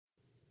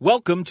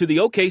Welcome to the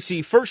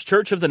OKC First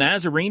Church of the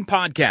Nazarene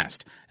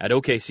podcast. At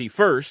OKC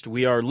First,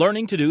 we are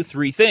learning to do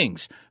three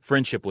things: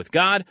 friendship with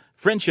God,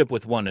 friendship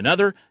with one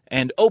another,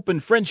 and open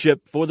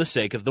friendship for the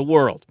sake of the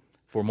world.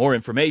 For more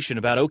information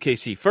about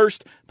OKC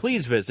First,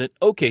 please visit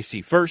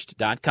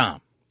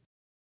okcfirst.com.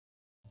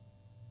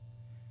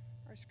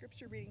 Our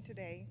scripture reading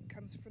today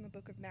comes from the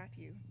book of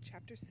Matthew,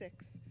 chapter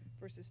 6,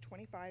 verses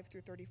 25 through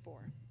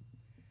 34.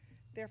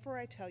 Therefore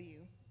I tell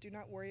you, do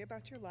not worry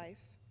about your life,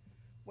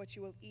 what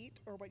you will eat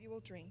or what you will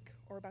drink,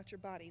 or about your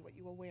body, what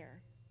you will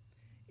wear.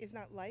 Is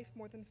not life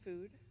more than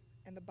food,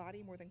 and the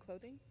body more than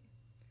clothing?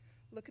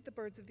 Look at the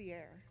birds of the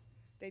air.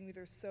 They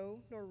neither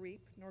sow nor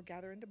reap nor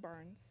gather into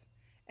barns,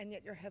 and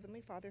yet your heavenly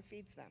Father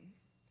feeds them.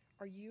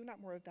 Are you not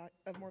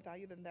of more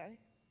value than they?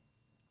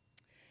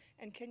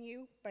 And can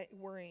you, by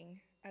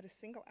worrying, add a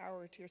single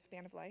hour to your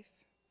span of life?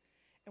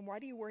 And why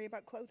do you worry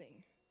about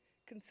clothing?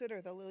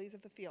 Consider the lilies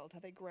of the field, how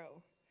they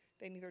grow.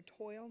 They neither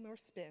toil nor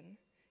spin.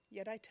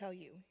 Yet I tell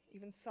you,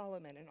 even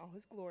Solomon in all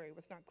his glory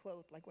was not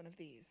clothed like one of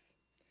these.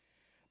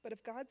 But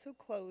if God so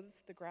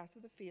clothes the grass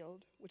of the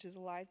field, which is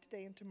alive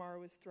today and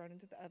tomorrow is thrown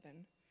into the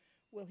oven,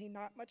 will he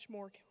not much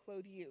more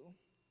clothe you,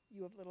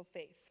 you of little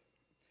faith?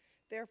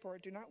 Therefore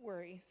do not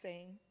worry,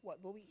 saying,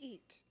 what will we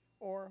eat?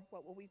 Or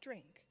what will we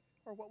drink?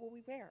 Or what will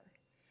we wear?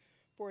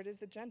 For it is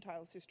the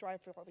Gentiles who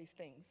strive for all these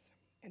things.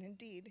 And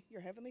indeed,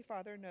 your heavenly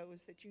Father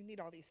knows that you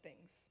need all these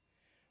things.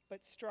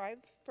 But strive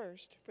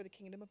first for the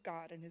kingdom of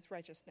God and his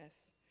righteousness,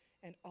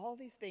 and all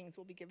these things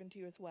will be given to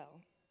you as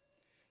well.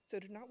 So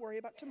do not worry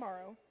about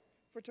tomorrow,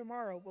 for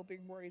tomorrow will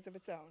bring worries of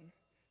its own.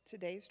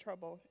 Today's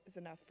trouble is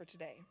enough for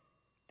today.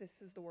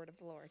 This is the word of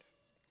the Lord.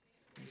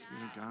 Thanks be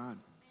to God.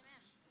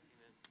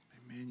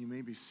 Amen. You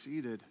may be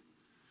seated.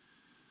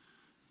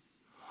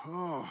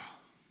 Oh.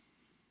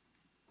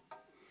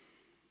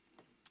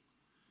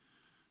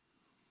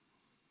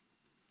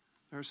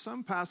 There are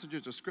some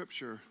passages of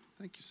Scripture,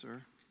 thank you,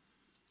 sir,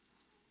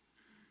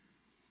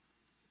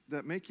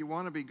 that make you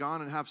want to be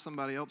gone and have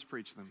somebody else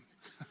preach them.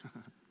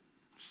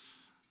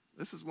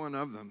 This is one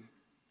of them.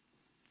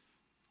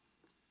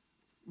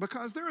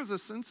 Because there is a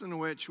sense in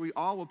which we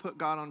all will put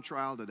God on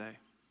trial today.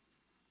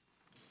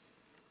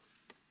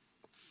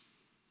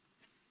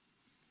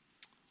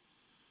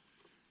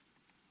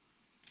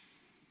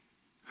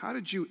 How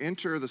did you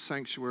enter the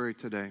sanctuary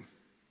today?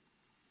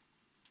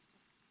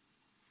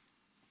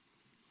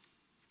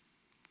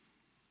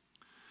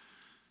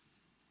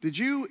 Did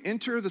you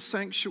enter the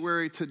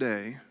sanctuary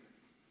today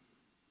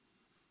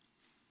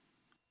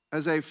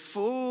as a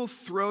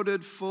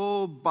full-throated,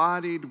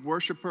 full-bodied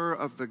worshiper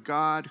of the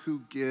God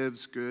who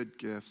gives good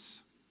gifts?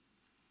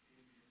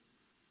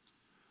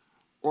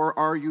 Or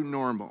are you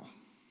normal?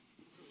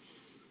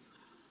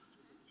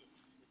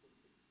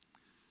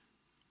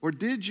 Or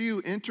did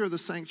you enter the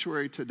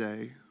sanctuary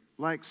today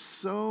like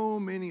so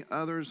many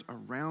others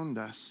around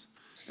us?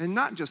 And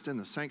not just in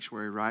the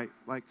sanctuary, right?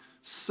 Like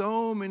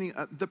so many,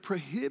 the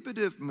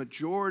prohibitive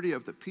majority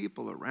of the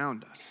people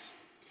around us.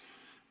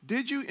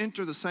 Did you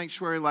enter the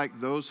sanctuary like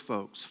those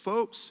folks?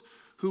 Folks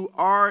who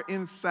are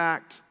in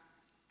fact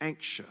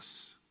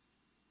anxious,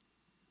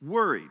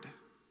 worried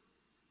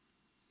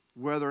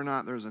whether or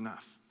not there's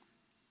enough.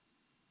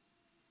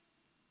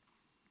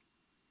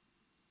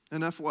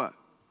 Enough what?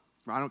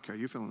 I don't care,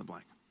 you fill in the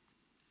blank.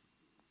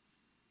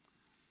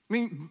 I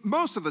mean,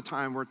 most of the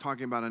time we're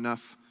talking about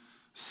enough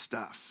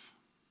stuff.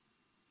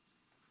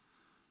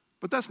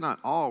 But that's not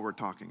all we're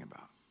talking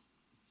about.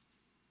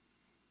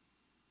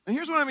 And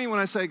here's what I mean when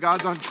I say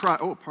God's on trial.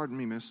 Oh, pardon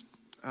me, miss.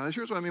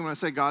 Here's what I mean when I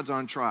say God's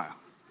on trial.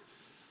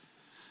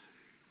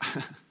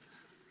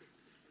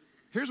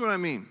 Here's what I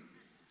mean.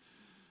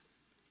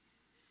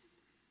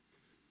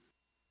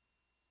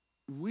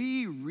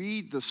 We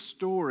read the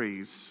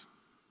stories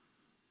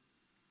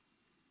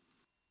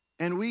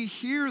and we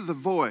hear the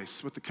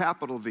voice with the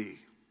capital V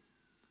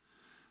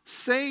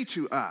say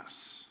to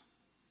us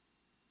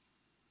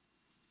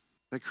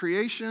that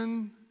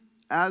creation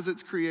as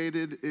it's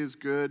created is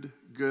good,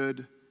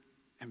 good,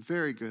 and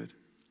very good.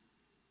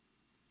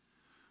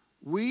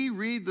 We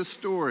read the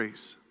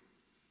stories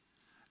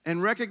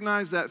and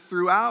recognize that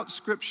throughout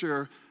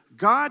Scripture,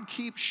 God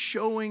keeps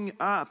showing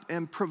up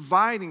and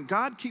providing.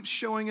 God keeps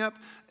showing up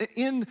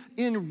in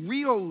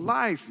real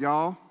life,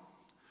 y'all.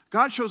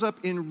 God shows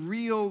up in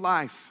real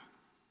life.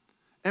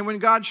 And when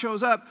God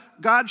shows up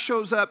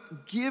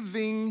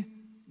giving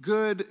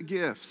good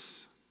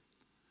gifts.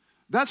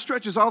 That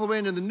stretches all the way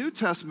into the New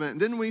Testament.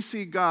 And then we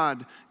see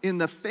God in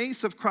the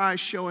face of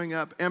Christ showing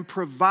up and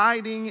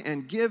providing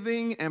and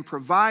giving and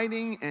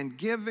providing and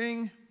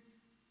giving.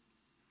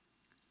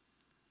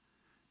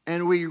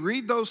 And we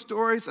read those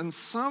stories, and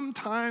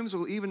sometimes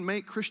we'll even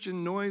make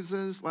Christian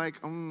noises like,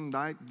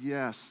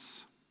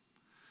 yes,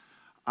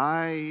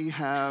 I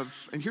have,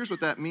 and here's what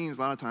that means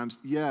a lot of times.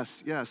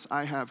 Yes,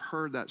 I have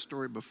heard that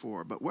story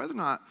before. But whether or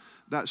not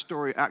that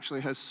story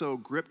actually has so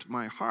gripped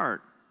my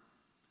heart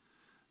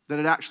that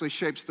it actually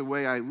shapes the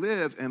way I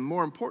live, and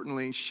more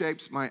importantly,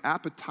 shapes my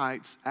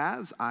appetites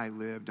as I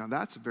live. Now,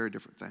 that's a very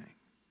different thing.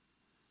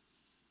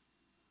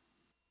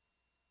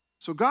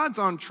 So God's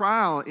on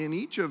trial in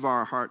each of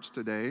our hearts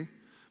today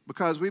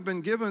because we've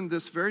been given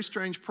this very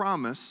strange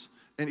promise.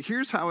 And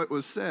here's how it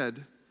was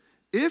said: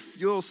 if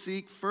you'll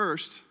seek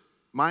first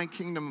my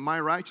kingdom and my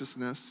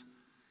righteousness,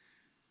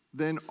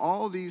 then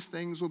all these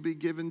things will be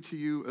given to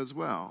you as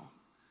well.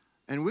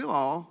 And we'll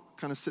all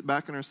kind of sit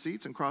back in our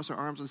seats and cross our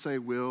arms and say,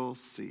 we'll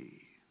see.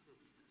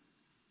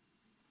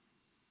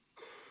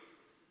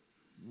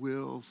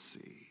 We'll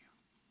see.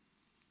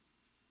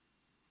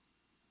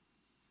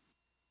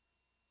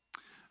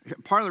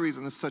 Part of the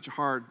reason this is such a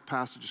hard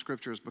passage of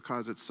Scripture is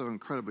because it's so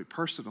incredibly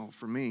personal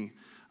for me.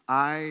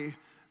 I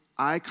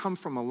come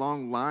from a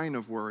long line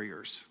of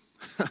worriers.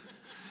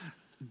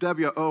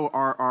 W-O-R-R-I-E-R-S.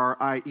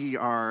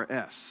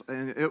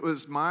 And it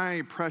was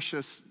my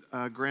precious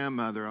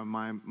grandmother,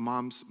 my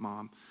mom's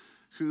mom,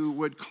 who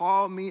would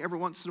call me every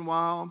once in a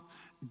while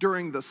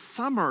during the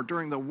summer,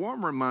 during the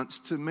warmer months,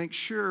 to make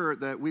sure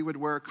that we would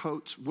wear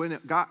coats when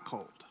it got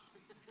cold.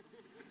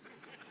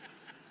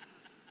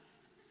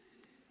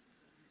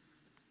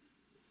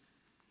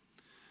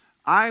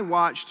 I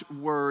watched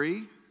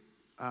worry.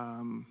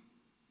 I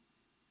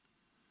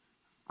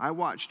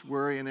watched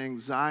worry and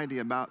anxiety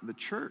about the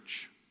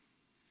church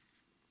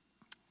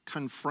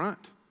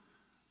confront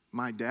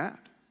my dad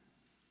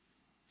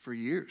for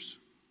years.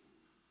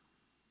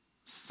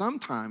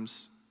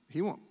 Sometimes,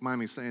 he won't mind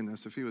me saying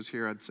this. If he was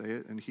here, I'd say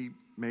it, and he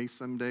may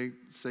someday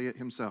say it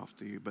himself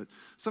to you. But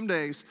some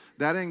days,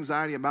 that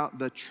anxiety about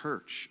the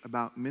church,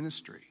 about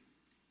ministry,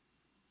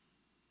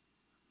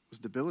 was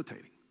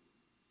debilitating.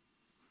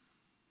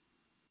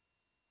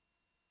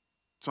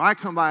 So I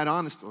come by it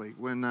honestly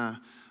when I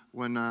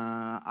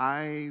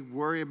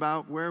worry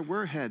about where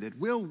we're headed.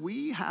 Will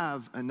we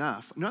have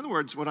enough? In other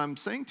words, what I'm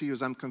saying to you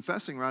is I'm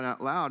confessing right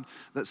out loud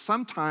that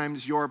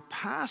sometimes your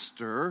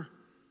pastor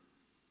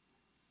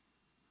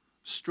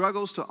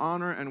struggles to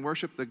honor and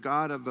worship the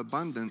God of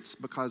abundance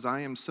because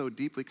I am so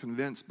deeply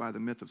convinced by the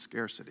myth of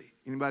scarcity.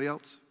 Anybody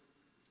else?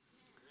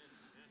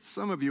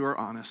 Some of you are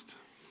honest.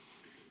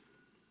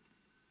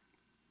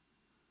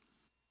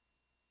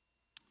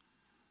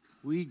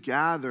 We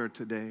gather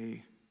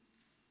today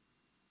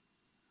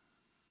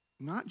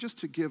not just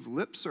to give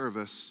lip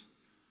service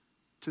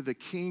to the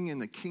King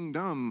and the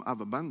kingdom of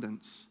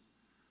abundance,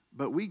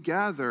 but we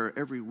gather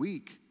every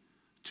week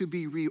to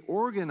be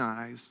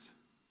reorganized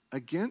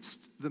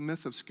against the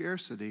myth of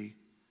scarcity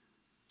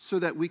so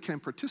that we can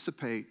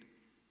participate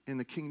in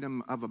the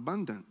kingdom of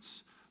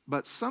abundance.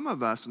 But some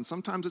of us, and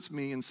sometimes it's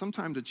me and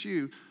sometimes it's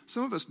you,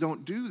 some of us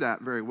don't do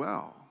that very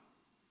well.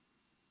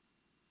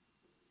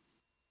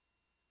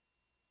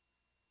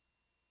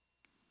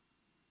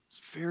 It's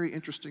a very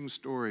interesting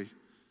story.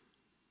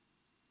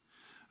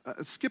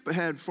 Skip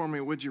ahead for me,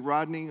 would you,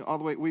 Rodney? All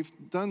the way. We've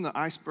done the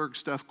iceberg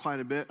stuff quite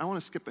a bit. I want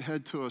to skip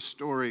ahead to a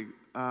story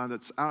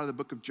that's out of the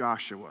book of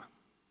Joshua.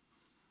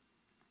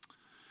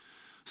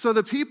 So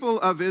the people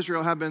of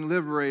Israel have been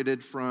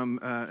liberated from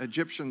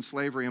Egyptian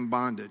slavery and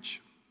bondage.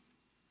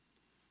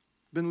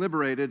 Been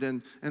liberated,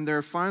 and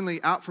they're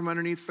finally out from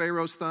underneath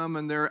Pharaoh's thumb,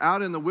 and they're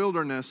out in the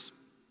wilderness.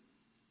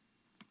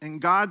 And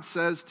God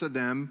says to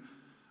them,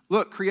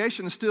 look,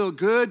 creation is still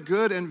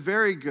good, and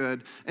very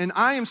good. And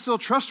I am still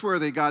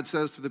trustworthy, God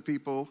says to the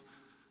people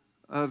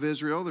of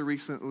Israel, the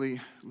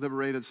recently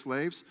liberated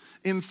slaves.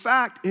 In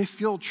fact, if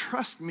you'll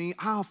trust me,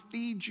 I'll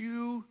feed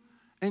you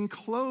and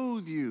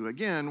clothe you.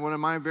 Again, one of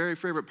my very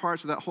favorite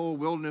parts of that whole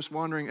wilderness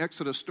wandering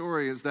Exodus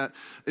story is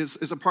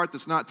a part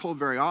that's not told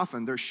very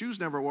often. Their shoes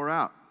never wore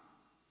out.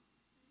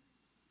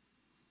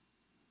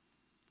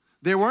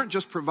 They weren't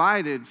just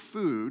provided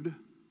food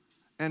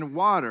and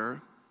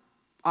water,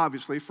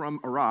 obviously from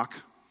a rock,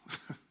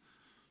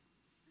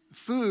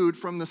 food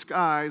from the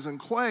skies and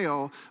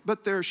quail,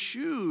 but their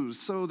shoes,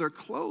 so their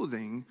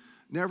clothing,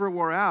 never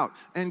wore out.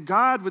 And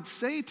God would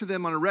say to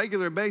them on a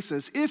regular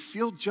basis, if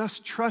you'll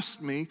just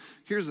trust me,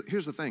 here's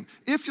the thing,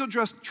 if you'll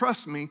just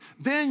trust me,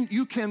 then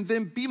you can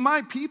then be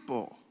my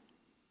people.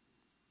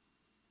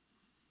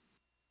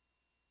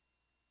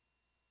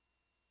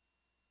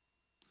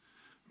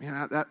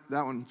 Man, that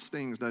one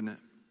stings, doesn't it?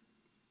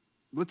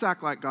 Let's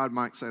act like God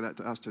might say that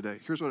to us today.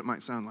 Here's what it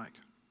might sound like.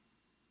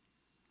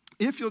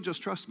 If you'll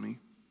just trust me,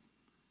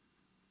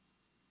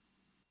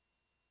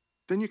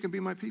 then you can be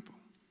my people.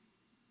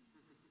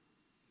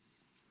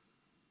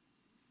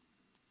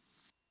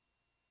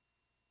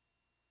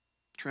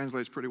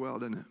 Translates pretty well,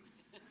 doesn't it?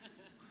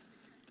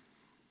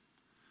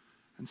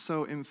 And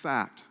so, in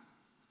fact,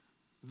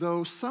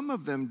 though some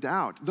of them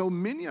doubt, though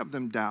many of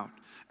them doubt,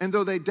 and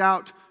though they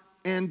doubt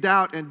and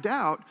doubt and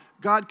doubt,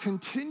 God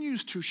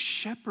continues to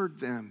shepherd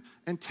them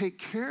and take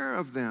care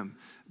of them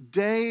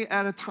day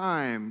at a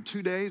time,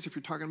 2 days if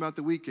you're talking about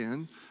the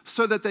weekend,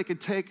 so that they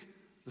could take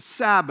the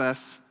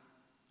Sabbath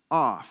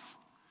off.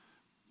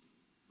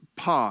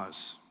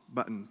 Pause,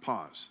 button,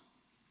 pause.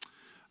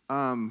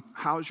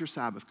 How's your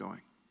Sabbath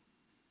going?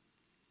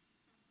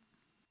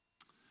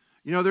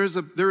 You know,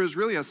 there is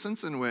really a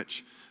sense in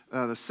which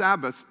the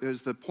Sabbath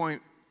is the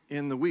point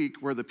in the week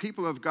where the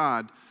people of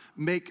God,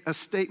 make a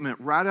statement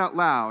right out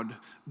loud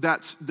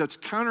that's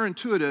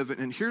counterintuitive,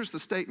 and here's the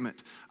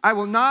statement: I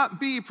will not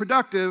be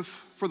productive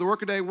for the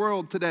workaday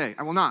world today.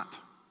 I will not.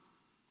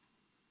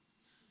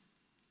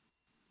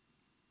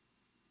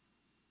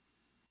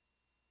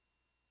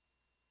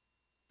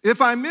 If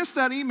I miss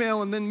that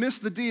email and then miss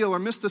the deal or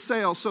miss the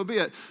sale, so be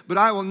it. But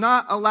I will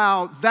not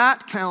allow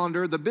that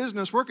calendar, the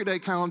business workaday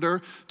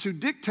calendar, to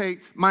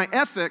dictate my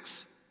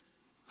ethics.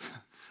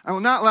 I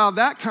will not allow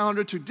that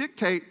calendar to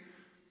dictate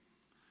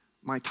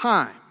my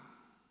time,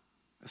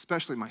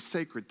 especially my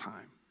sacred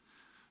time.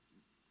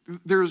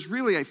 There's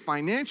really a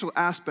financial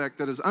aspect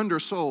that is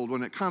undersold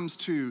when it comes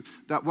to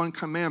that one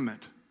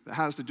commandment that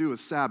has to do with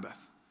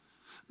Sabbath.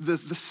 The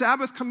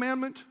Sabbath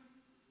commandment,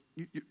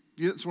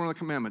 it's one of the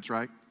commandments,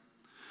 right?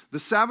 The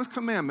Sabbath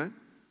commandment,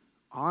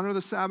 honor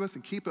the Sabbath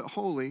and keep it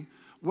holy,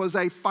 was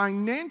a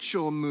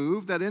financial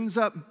move that ends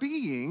up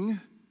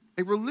being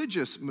a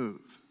religious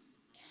move.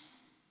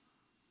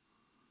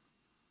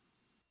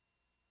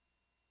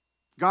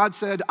 God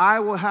said, I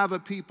will have a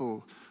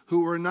people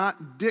who are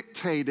not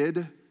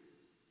dictated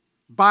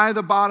by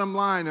the bottom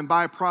line and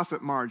by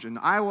profit margin.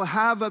 I will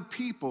have a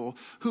people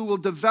who will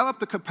develop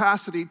the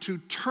capacity to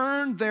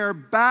turn their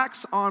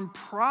backs on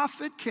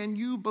profit. Can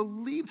you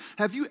believe?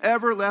 Have you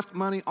ever left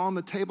money on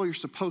the table? You're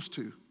supposed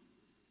to. You're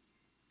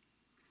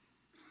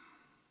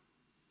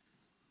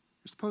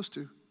supposed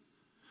to.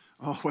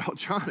 Oh, well,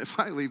 John, if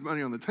I leave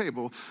money on the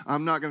table,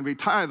 I'm not going to be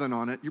tithing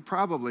on it. You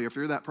probably, if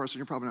you're that person,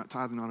 you're probably not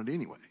tithing on it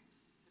anyway.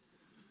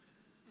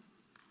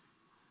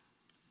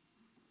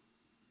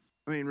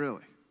 I mean,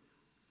 really.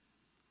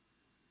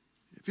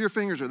 If your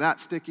fingers are that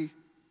sticky,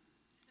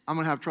 I'm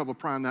going to have trouble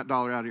prying that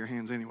dollar out of your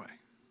hands anyway.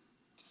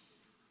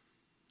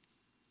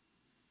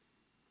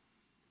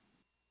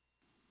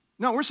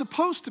 No, we're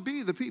supposed to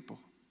be the people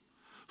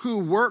who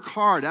work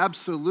hard,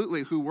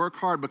 absolutely, who work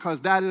hard,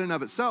 because that in and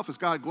of itself is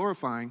God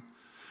glorifying.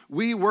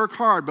 We work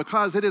hard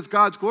because it is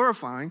God's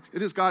glorifying.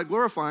 It is God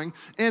glorifying.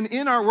 And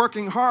in our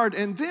working hard,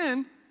 and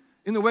then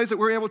in the ways that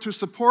we're able to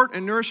support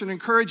and nourish and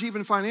encourage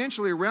even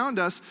financially around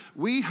us,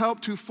 we help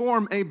to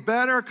form a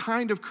better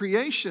kind of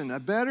creation, a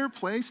better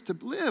place to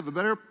live,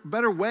 a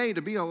better way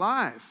to be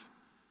alive.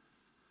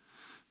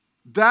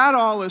 That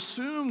all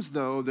assumes,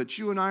 though, that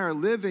you and I are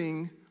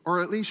living,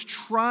 or at least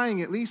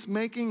trying, at least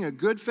making a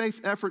good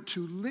faith effort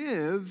to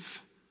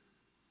live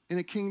in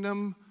a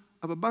kingdom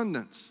of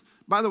abundance.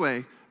 By the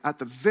way, at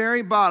the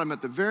very bottom,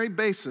 at the very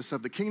basis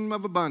of the kingdom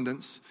of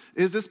abundance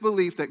is this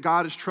belief that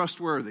God is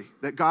trustworthy,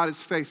 that God is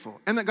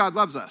faithful, and that God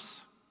loves us.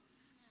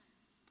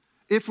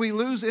 If we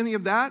lose any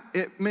of that,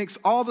 it makes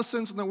all the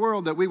sense in the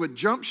world that we would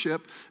jump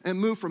ship and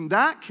move from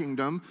that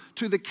kingdom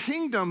to the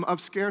kingdom of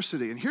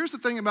scarcity. And here's the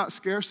thing about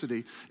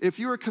scarcity. If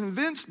you are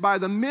convinced by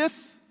the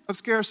myth of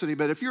scarcity,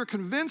 but if you're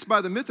convinced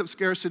by the myth of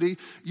scarcity,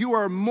 you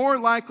are more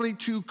likely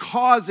to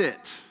cause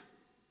it.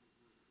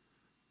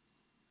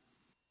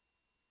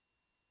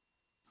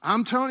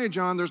 I'm telling you,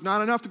 John, there's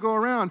not enough to go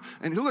around.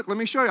 And look, let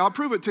me show you. I'll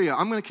prove it to you.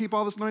 I'm going to keep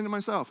all this money to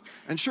myself.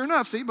 And sure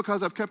enough, see,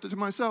 because I've kept it to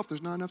myself,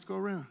 there's not enough to go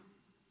around.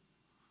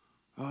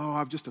 Oh,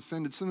 I've just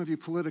offended some of you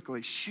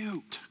politically.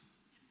 Shoot.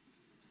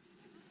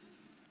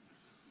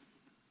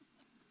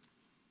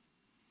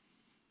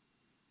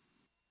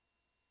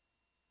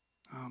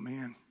 Oh,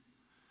 man.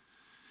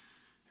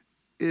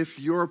 If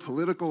your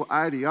political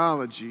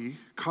ideology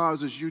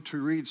causes you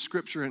to read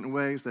Scripture in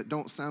ways that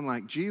don't sound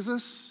like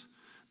Jesus,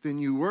 then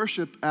you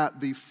worship at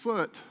the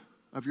foot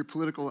of your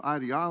political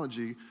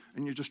ideology,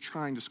 and you're just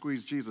trying to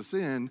squeeze Jesus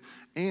in,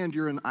 and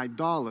you're an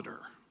idolater.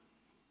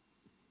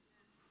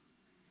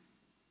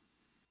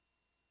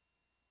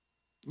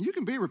 You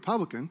can be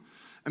Republican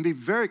and be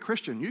very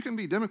Christian. You can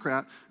be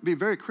Democrat and be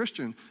very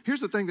Christian.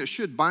 Here's the thing that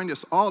should bind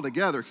us all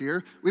together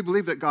here. We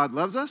believe that God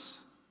loves us,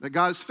 that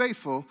God is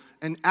faithful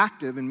and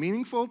active in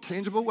meaningful,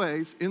 tangible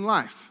ways in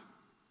life.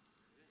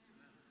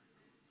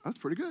 That's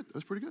pretty good.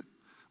 That's pretty good.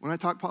 When I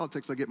talk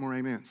politics, I get more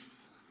amens.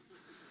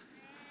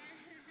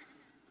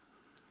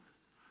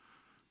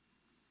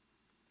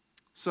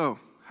 So,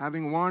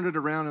 having wandered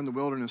around in the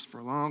wilderness for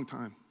a long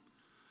time,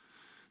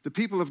 the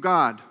people of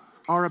God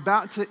are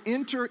about to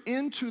enter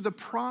into the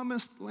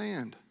promised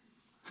land.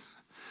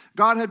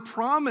 God had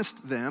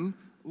promised them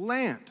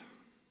land.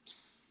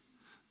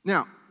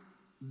 Now,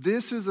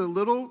 this is a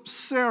little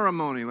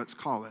ceremony, let's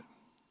call it,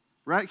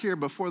 right here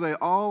before they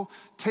all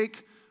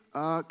take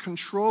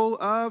control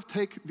of,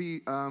 take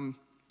the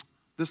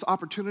this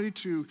opportunity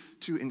to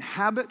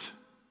inhabit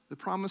the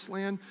promised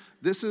land.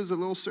 This is a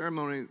little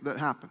ceremony that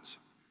happens.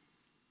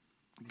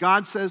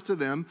 God says to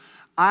them,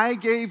 I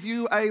gave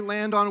you a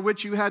land on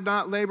which you had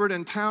not labored,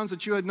 and towns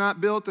that you had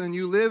not built, and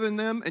you live in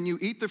them, and you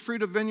eat the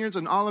fruit of vineyards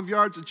and olive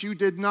yards that you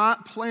did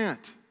not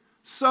plant.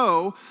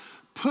 So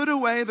put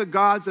away the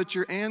gods that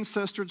your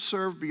ancestors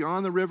served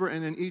beyond the river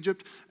and in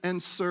Egypt,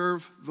 and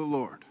serve the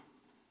Lord.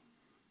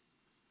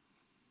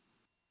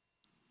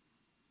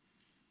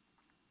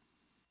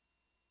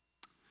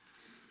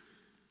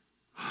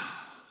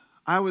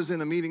 I was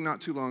in a meeting not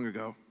too long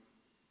ago,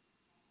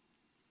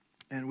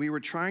 And we were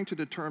trying to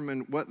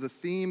determine what the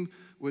theme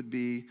would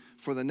be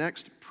for the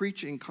next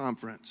preaching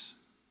conference.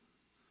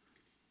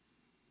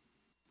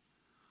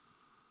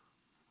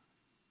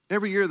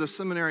 Every year, the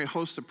seminary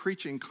hosts a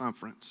preaching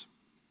conference.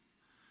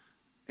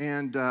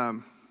 And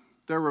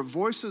there were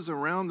voices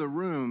around the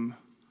room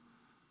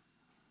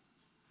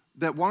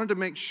that wanted to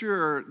make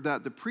sure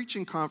that the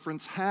preaching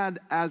conference had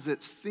as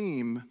its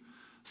theme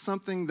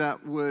something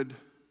that would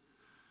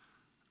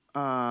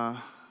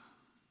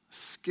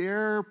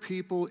scare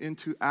people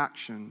into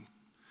action.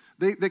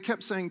 They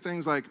kept saying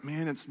things like,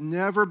 man, it's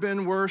never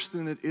been worse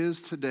than it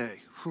is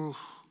today. Whew.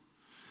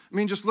 I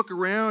mean, just look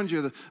around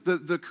you.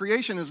 The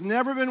creation has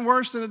never been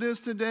worse than it is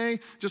today.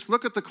 Just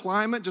look at the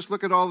climate. Just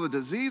look at all the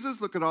diseases.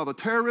 Look at all the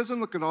terrorism.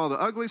 Look at all the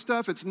ugly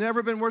stuff. It's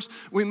never been worse.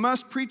 We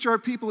must preach our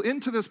people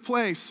into this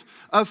place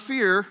of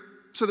fear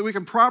so that we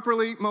can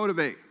properly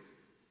motivate.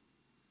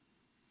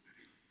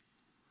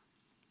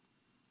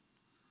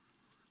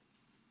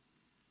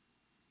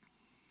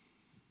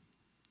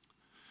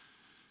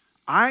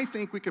 I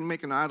think we can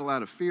make an idol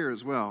out of fear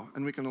as well,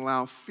 and we can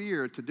allow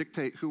fear to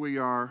dictate who we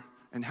are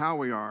and how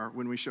we are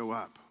when we show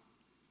up.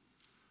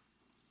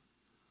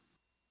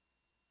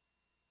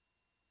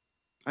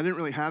 I didn't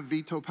really have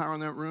veto power in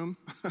that room,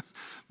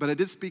 but I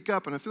did speak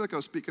up, and I feel like I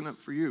was speaking up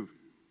for you.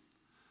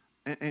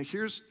 And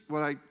here's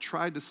what I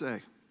tried to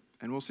say,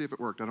 and we'll see if it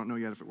worked. I don't know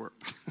yet if it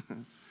worked. I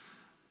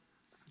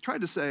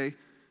tried to say,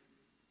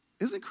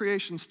 isn't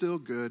creation still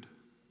good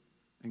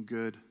and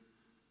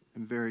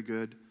very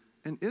good?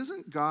 And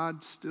isn't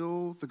God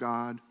still the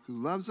God who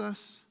loves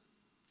us,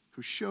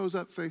 who shows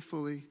up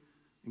faithfully,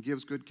 and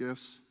gives good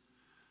gifts?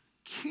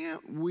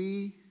 Can't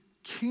we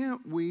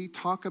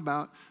talk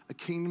about a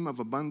kingdom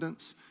of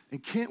abundance?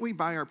 And can't we,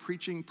 by our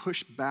preaching,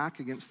 push back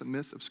against the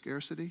myth of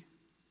scarcity?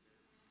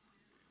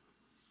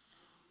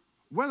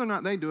 Whether or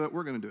not they do it,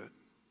 we're going to do it.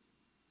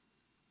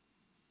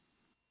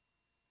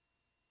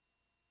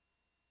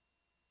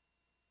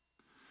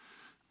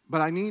 But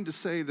I need to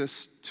say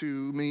this to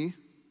me,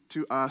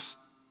 to us,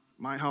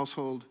 my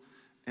household,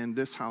 and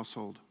this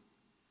household.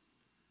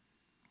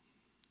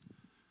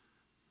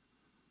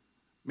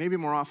 Maybe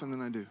more often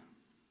than I do.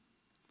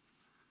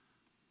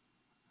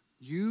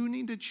 You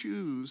need to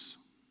choose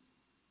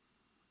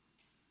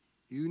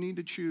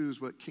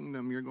what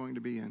kingdom you're going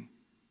to be in.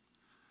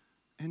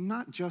 And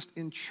not just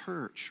in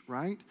church,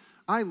 right?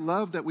 I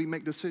love that we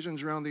make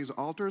decisions around these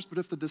altars, but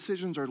if the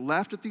decisions are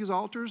left at these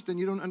altars, then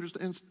you don't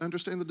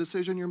understand the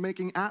decision you're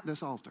making at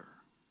this altar.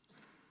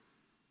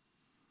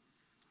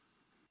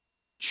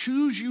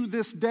 Choose you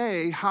this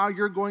day how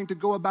you're going to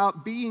go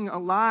about being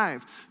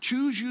alive.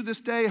 Choose you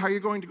this day how you're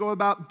going to go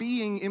about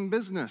being in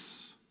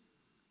business.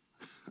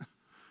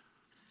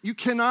 You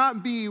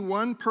cannot be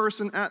one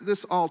person at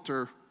this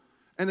altar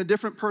and a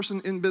different person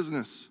in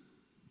business.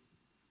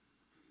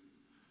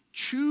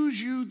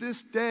 Choose you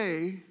this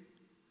day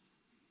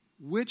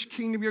which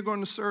kingdom you're going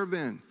to serve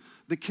in.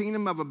 The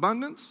kingdom of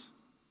abundance,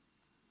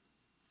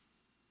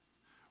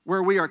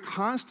 where we are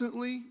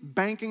constantly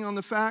banking on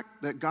the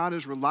fact that God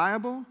is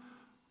reliable,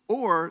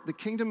 or the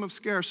kingdom of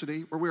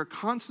scarcity, where we are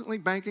constantly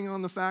banking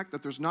on the fact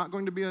that there's not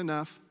going to be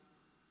enough,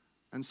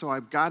 and so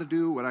I've got to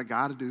do what I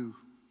got to do.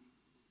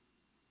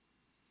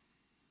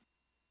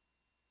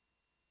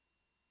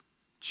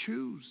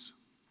 Choose.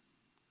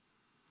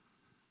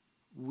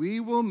 We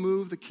will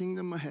move the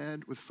kingdom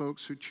ahead with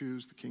folks who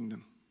choose the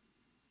kingdom.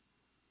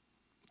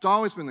 It's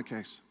always been the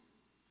case.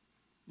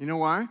 You know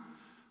why?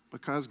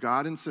 Because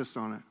God insists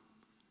on it.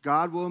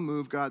 God will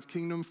move God's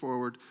kingdom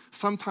forward.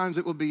 Sometimes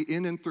it will be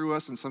in and through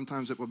us, and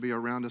sometimes it will be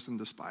around us and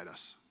despite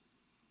us.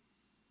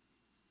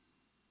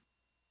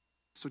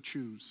 So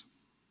choose.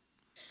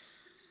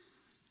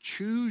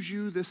 Choose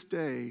you this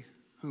day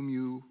whom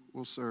you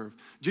will serve.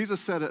 Jesus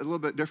said it a little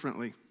bit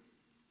differently.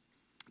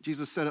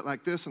 Jesus said it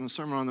like this in the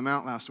Sermon on the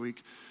Mount last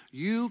week.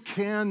 You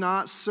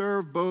cannot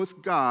serve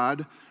both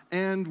God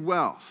and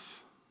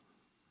wealth.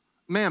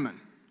 Mammon.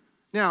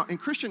 Now, in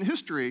Christian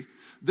history,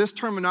 this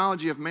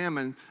terminology of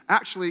mammon,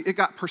 actually, it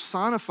got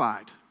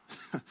personified.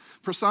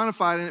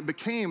 Personified, and it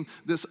became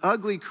this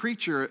ugly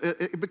creature.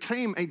 It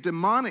became a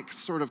demonic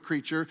sort of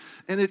creature,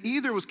 and it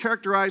either was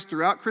characterized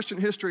throughout Christian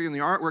history in the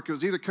artwork, it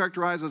was either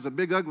characterized as a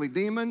big ugly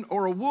demon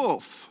or a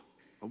wolf.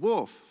 A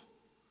wolf.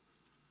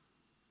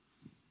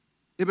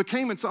 It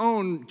became its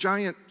own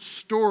giant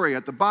story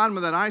at the bottom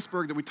of that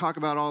iceberg that we talk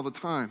about all the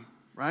time,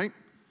 right?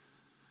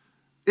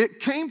 It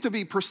came to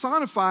be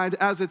personified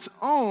as its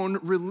own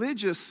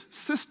religious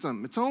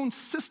system, its own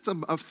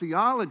system of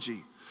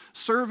theology,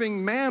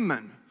 serving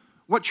mammon.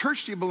 What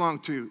church do you belong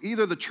to?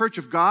 Either the church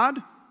of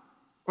God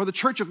or the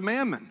church of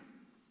mammon.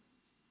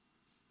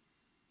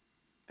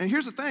 And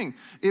here's the thing.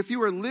 If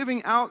you are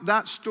living out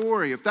that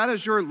story, if that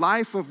is your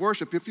life of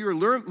worship, if you are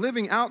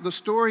living out the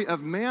story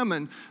of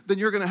mammon, then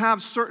you're going to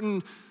have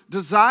certain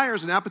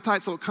desires and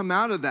appetites that will come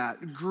out of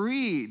that.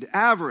 Greed,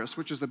 avarice,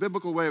 which is the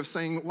biblical way of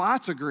saying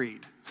lots of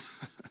greed.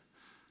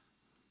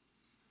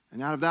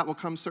 And out of that will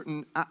come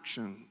certain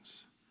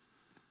actions.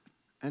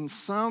 And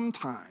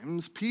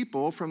sometimes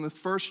people from the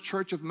first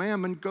church of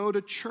mammon go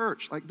to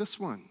church, like this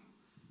one.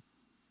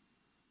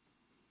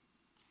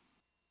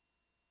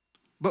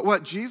 But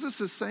what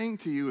Jesus is saying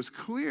to you is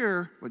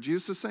clear. What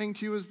Jesus is saying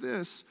to you is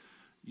this: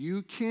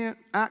 you can't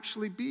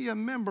actually be a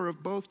member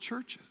of both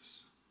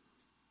churches.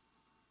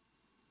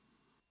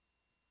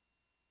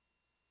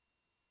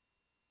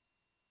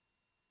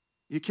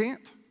 You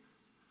can't.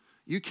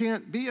 You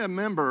can't be a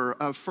member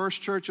of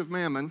First Church of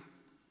Mammon.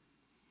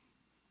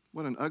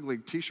 What an ugly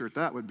t-shirt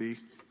that would be.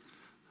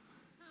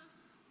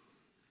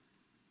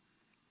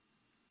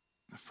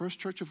 The First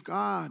Church of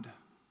God.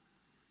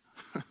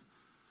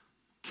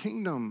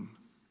 Kingdom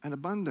and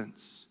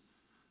abundance.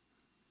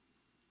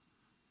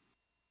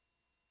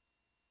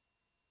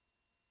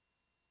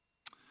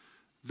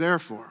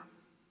 Therefore,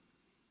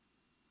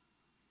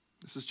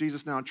 this is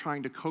Jesus now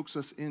trying to coax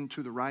us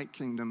into the right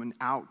kingdom and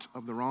out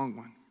of the wrong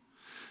one.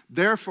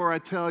 Therefore, I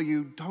tell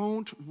you,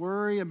 don't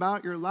worry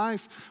about your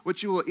life,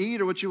 what you will eat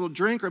or what you will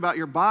drink, or about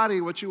your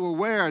body, what you will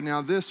wear.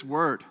 Now, this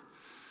word,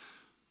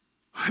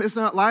 is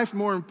not life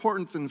more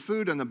important than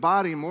food, and the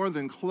body more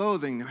than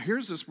clothing? Now,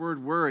 here's this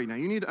word worry. Now,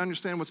 you need to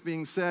understand what's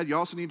being said. You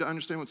also need to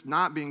understand what's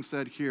not being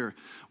said here.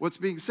 What's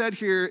being said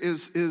here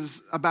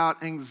is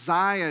about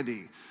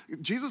anxiety.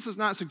 Jesus is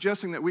not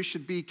suggesting that we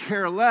should be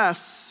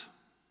careless.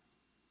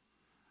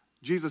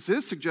 Jesus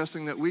is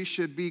suggesting that we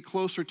should be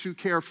closer to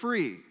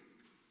carefree.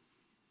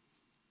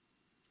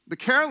 The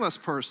careless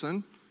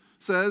person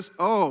says,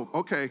 oh,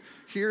 okay,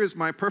 here is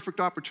my perfect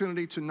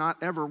opportunity to not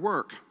ever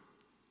work.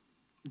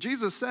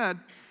 Jesus said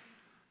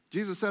I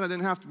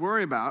didn't have to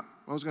worry about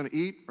what I was going to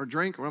eat or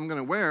drink or what I'm going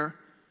to wear.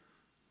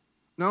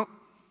 No.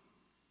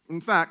 In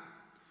fact,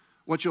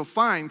 what you'll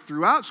find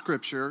throughout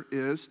Scripture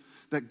is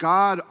that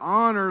God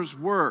honors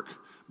work,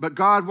 but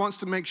God wants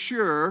to make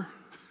sure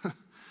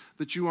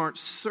that you aren't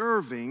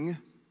serving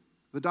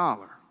the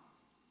dollar.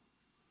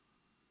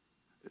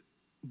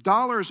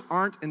 Dollars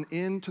aren't an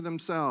end to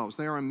themselves.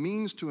 They are a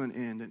means to an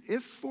end. And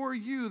if for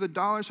you the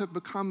dollars have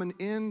become an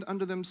end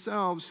unto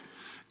themselves,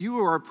 you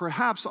are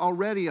perhaps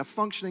already a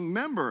functioning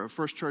member of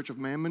First Church of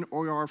Mammon,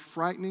 or you are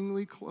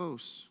frighteningly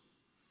close.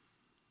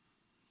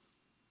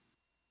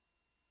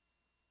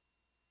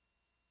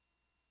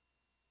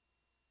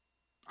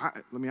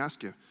 Let me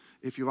ask you,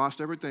 if you lost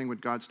everything,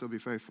 would God still be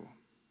faithful?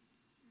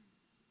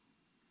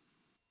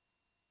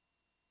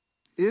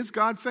 Is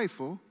God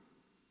faithful?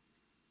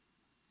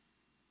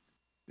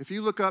 If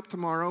you look up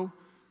tomorrow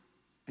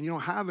and you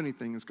don't have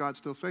anything, is God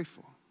still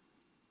faithful?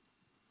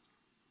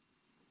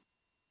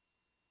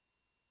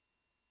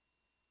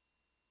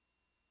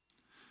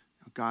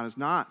 God is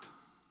not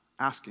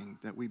asking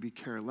that we be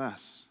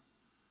careless.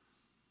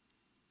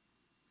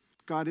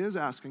 God is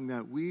asking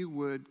that we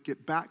would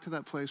get back to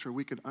that place where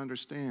we could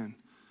understand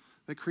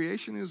that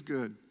creation is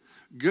good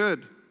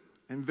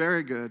and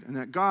very good, and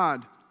that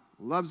God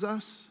loves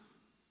us,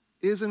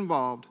 is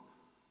involved,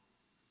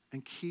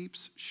 and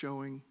keeps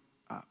showing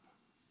up.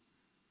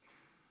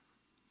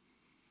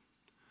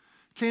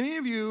 Can any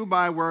of you,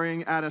 by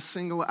worrying, add a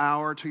single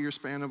hour to your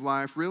span of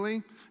life?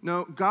 Really?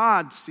 No,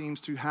 God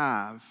seems to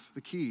have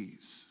the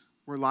keys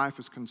where life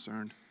is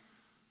concerned.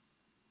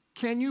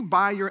 Can you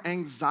buy your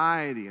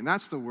anxiety? And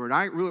that's the word.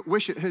 I really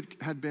wish it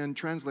had been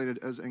translated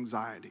as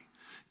anxiety.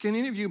 Can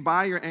any of you,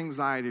 by your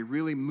anxiety,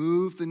 really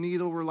move the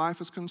needle where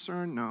life is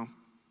concerned? No.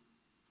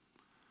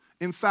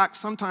 In fact,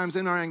 sometimes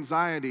in our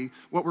anxiety,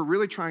 what we're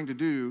really trying to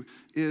do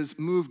is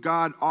move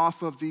God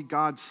off of the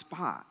God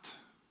spot.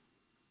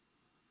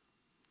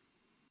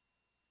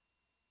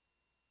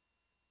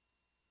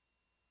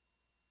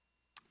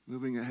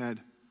 Moving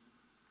ahead.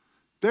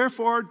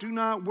 Therefore, do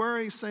not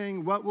worry,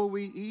 saying, what will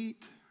we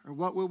eat? Or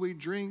what will we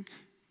drink?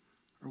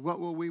 Or what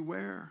will we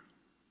wear?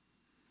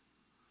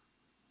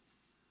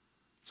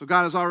 So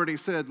God has already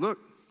said, look,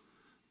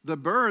 the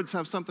birds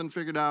have something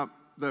figured out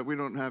that we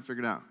don't have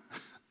figured out.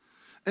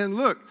 And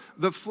look,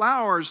 the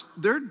flowers,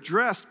 they're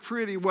dressed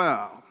pretty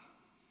well.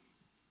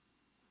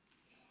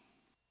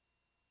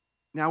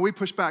 Now we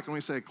push back and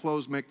we say,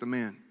 clothes make the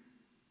man.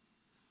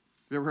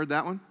 You ever heard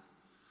that one?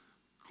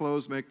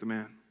 Clothes make the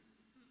man.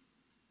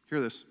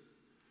 Hear this.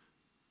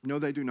 No,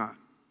 they do not.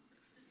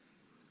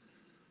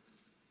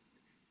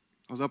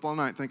 I was up all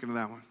night thinking of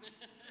that one.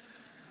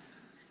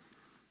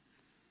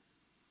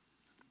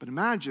 But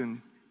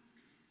imagine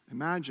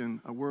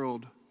a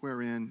world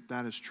wherein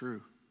that is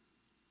true.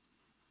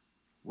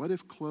 What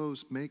if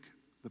clothes make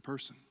the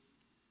person?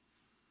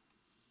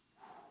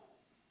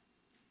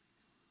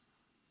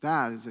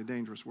 That is a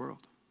dangerous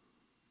world.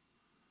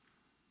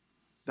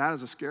 That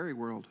is a scary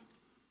world.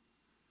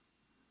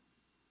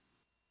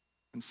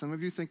 And some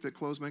of you think that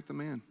clothes make the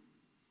man.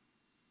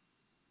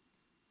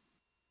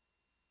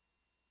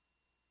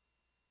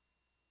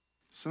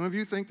 Some of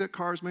you think that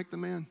cars make the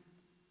man.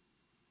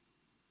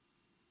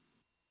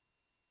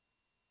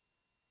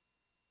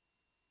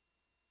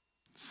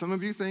 Some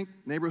of you think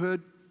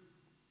neighborhood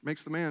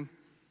makes the man.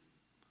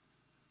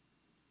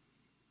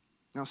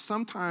 Now,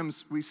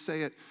 sometimes we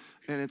say it,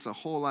 and it's a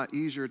whole lot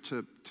easier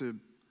to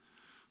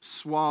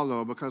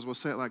swallow, because we'll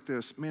say it like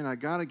this: man, I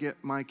got to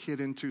get my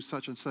kid into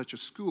such and such a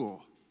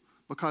school,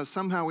 because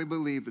somehow we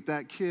believe that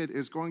that kid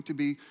is going to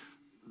be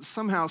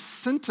somehow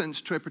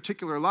sentenced to a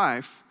particular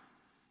life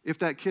if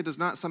that kid does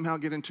not somehow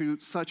get into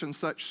such and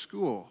such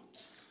school?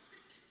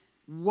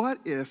 What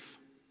if,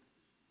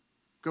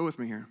 go with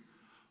me here,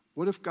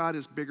 what if God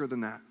is bigger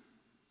than that?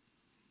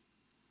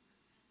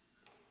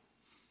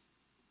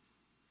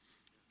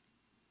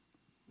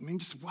 I mean,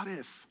 just what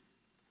if?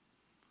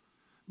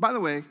 By the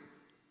way,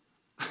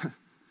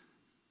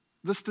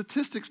 the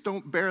statistics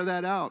don't bear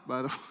that out,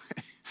 by the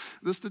way.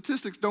 The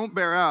statistics don't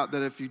bear out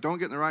that if you don't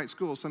get in the right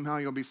school, somehow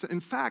you'll be... In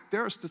fact,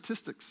 there are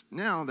statistics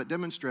now that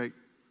demonstrate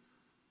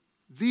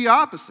the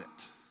opposite.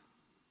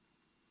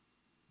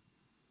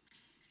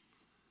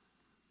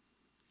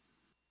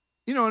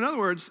 You know, in other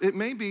words, it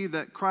may be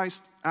that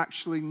Christ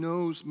actually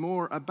knows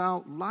more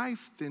about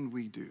life than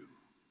we do.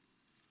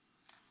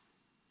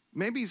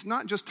 Maybe he's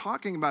not just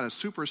talking about a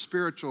super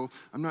spiritual,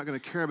 I'm not going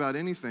to care about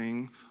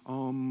anything,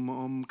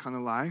 kind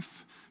of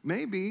life.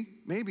 Maybe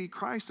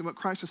Christ, and what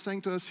Christ is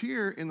saying to us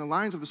here in the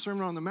lines of the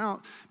Sermon on the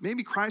Mount,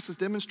 maybe Christ is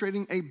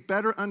demonstrating a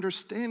better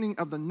understanding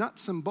of the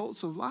nuts and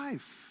bolts of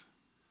life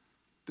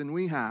than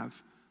we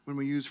have when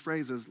we use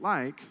phrases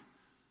like,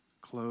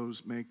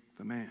 clothes make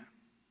the man.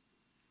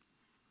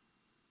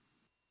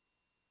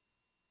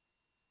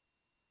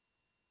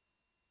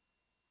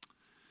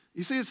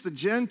 You see, it's the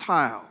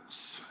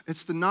Gentiles,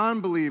 it's the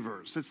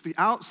non-believers, it's the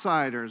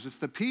outsiders, it's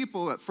the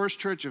people at First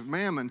Church of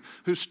Mammon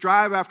who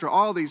strive after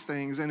all these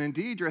things, and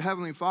indeed your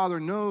Heavenly Father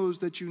knows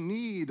that you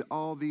need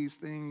all these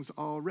things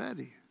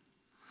already.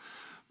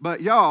 But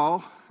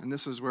y'all, and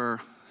this is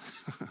where,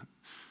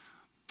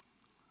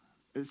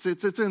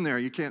 it's in there,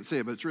 you can't see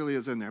it, but it really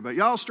is in there. But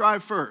y'all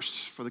strive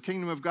first for the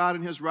kingdom of God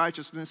and His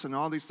righteousness, and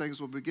all these things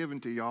will be given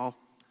to y'all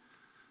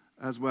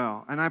as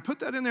well. And I put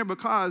that in there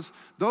because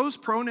those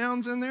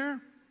pronouns in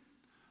there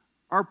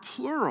are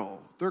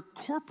plural. They're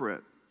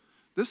corporate.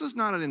 This is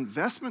not an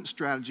investment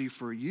strategy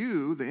for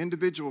you, the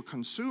individual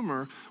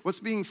consumer. What's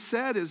being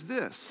said is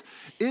this: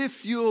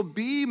 if you'll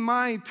be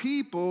my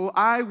people,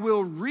 I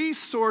will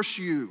resource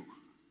you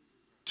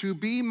to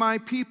be my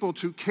people,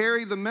 to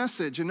carry the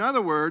message. In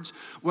other words,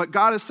 what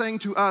God is saying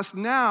to us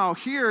now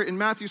here in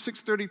Matthew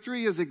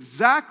 6:33 is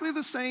exactly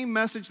the same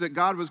message that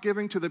God was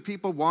giving to the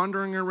people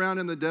wandering around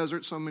in the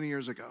desert so many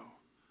years ago.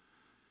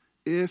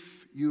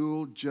 If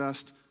you'll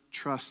just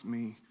trust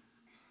me.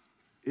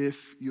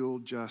 If you'll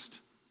just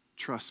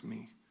trust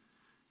me.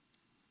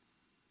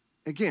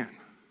 Again,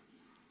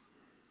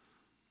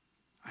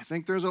 I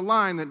think there's a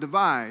line that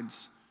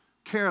divides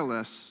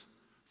careless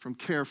from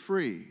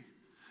carefree.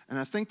 And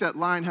I think that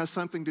line has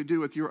something to do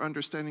with your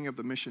understanding of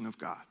the mission of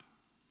God.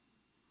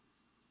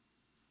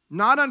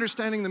 Not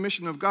understanding the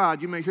mission of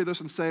God, you may hear this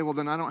and say, well,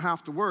 then I don't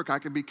have to work. I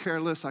can be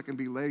careless. I can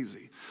be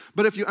lazy.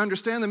 But if you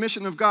understand the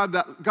mission of God,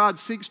 that God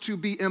seeks to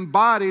be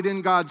embodied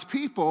in God's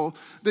people,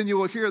 then you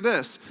will hear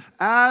this.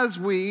 As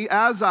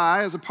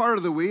a part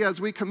of the we, as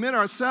we commit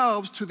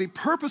ourselves to the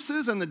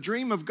purposes and the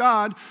dream of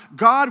God,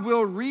 God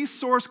will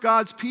resource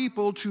God's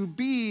people to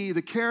be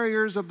the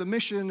carriers of the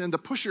mission and the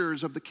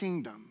pushers of the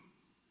kingdom.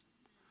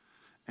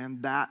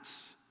 And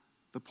that's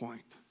the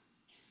point.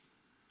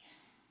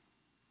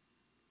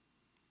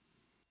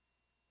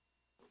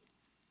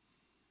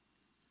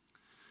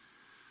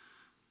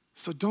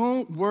 So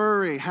don't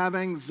worry, have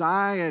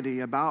anxiety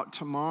about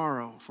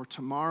tomorrow, for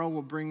tomorrow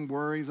will bring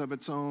worries of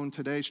its own.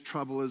 Today's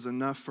trouble is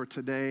enough for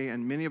today.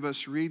 And many of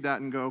us read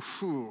that and go,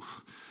 phew,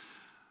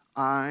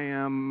 I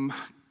am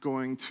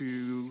going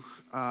to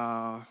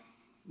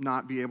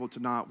not be able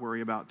to not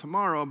worry about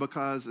tomorrow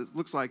because it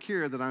looks like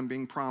here that I'm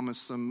being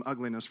promised some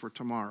ugliness for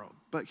tomorrow.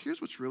 But here's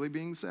what's really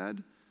being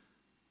said.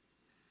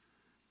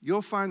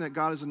 You'll find that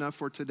God is enough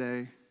for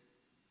today.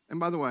 And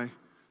by the way,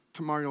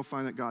 tomorrow you'll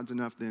find that God's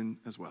enough then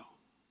as well.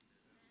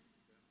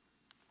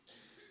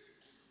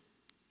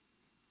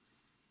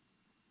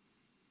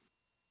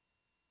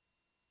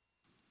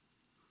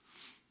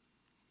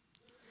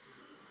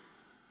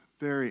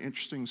 Very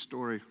interesting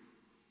story.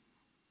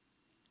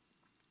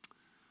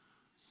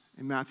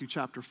 In Matthew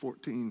chapter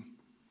 14.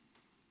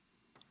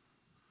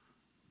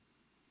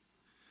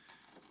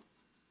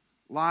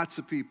 Lots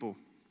of people,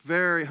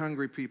 very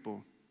hungry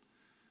people,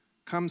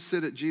 come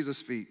sit at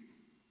Jesus' feet.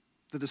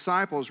 The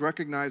disciples,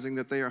 recognizing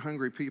that they are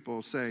hungry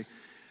people, say,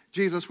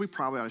 Jesus, we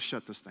probably ought to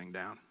shut this thing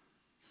down.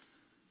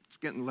 It's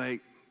getting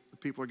late. The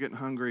people are getting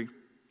hungry.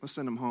 Let's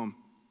send them home.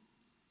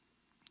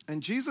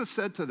 And Jesus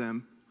said to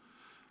them,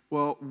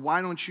 well,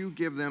 why don't you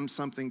give them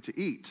something to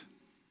eat?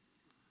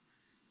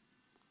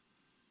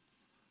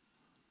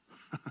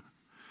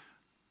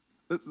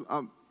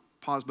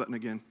 Pause button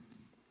again.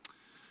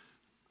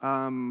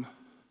 To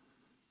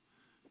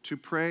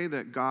pray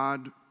that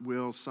God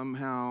will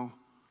somehow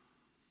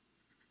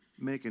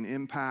make an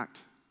impact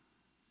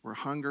where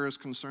hunger is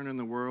concerned in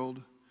the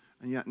world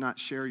and yet not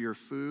share your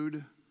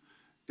food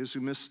is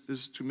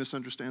to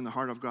misunderstand the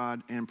heart of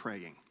God and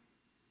praying.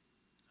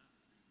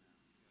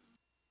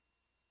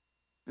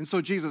 And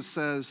so Jesus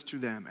says to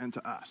them and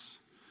to us,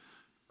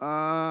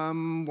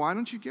 why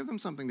don't you give them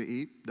something to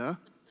eat? Duh.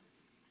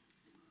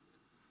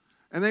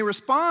 And they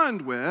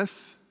respond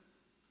with,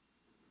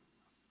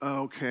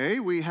 okay,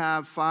 we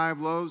have 5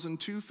 loaves and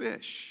 2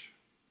 fish.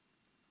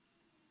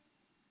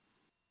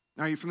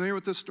 Are you familiar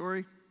with this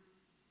story?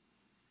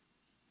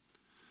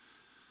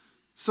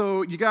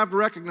 So you got to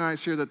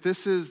recognize here that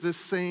this is this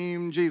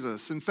same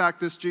Jesus. In fact,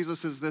 this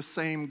Jesus is this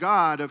same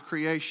God of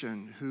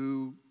creation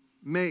who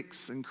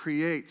makes and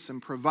creates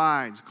and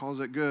provides, calls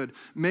it good.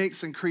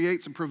 Makes and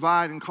creates and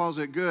provides and calls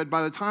it good.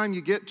 By the time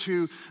you get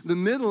to the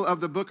middle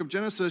of the book of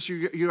Genesis,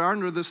 you are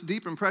under this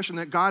deep impression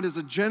that God is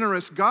a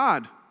generous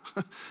God.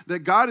 That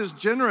God is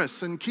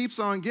generous and keeps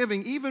on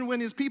giving. Even when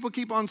his people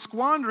keep on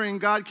squandering,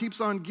 God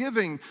keeps on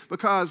giving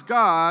because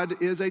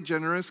God is a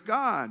generous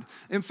God.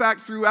 In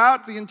fact,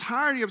 throughout the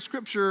entirety of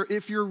Scripture,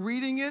 if you're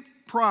reading it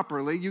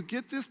properly, you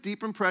get this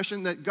deep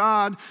impression that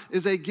God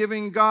is a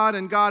giving God,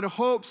 and God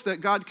hopes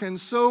that God can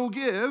so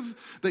give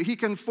that he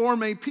can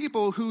form a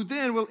people who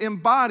then will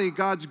embody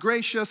God's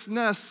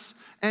graciousness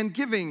and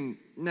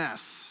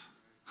givingness.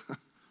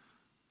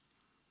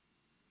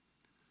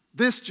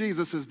 This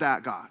Jesus is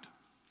that God.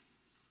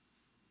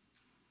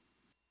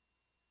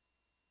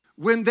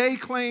 When they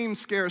claim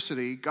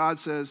scarcity, God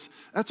says,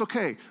 that's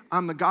okay.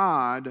 I'm the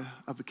God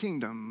of the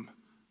kingdom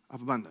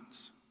of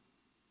abundance.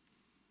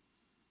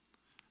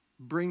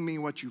 Bring me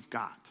what you've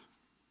got.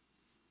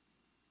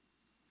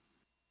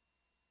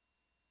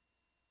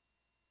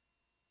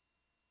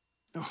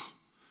 Oh,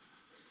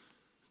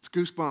 it's a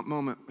goosebump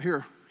moment.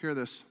 Hear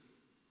this.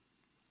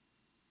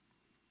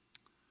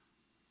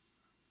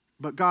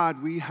 But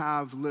God, we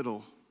have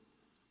little.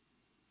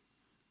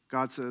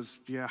 God says,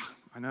 yeah,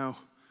 I know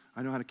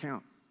how to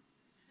count.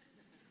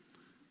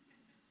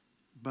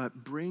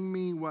 But bring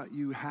me what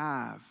you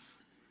have.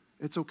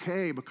 It's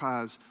okay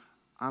because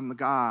I'm the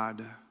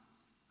God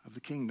of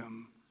the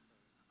kingdom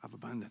of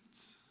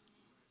abundance.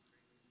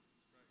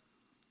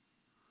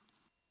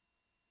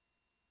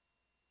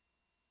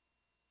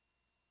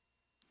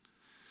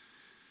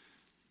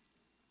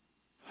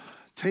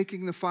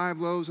 Taking the 5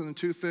 loaves and the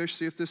 2 fish,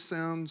 see if this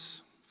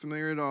sounds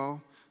familiar at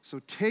all.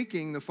 So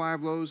taking the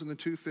 5 loaves and the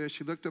 2 fish,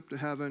 he looked up to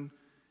heaven,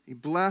 he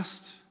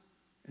blessed,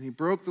 and he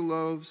broke the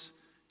loaves.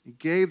 He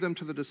gave them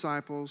to the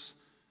disciples,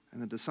 and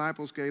the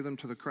disciples gave them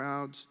to the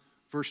crowds.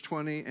 Verse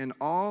 20, and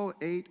all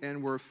ate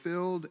and were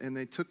filled, and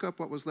they took up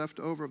what was left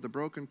over of the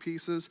broken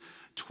pieces,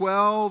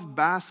 12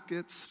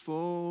 baskets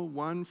full,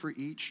 one for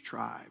each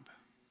tribe.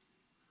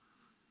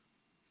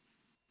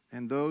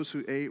 And those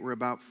who ate were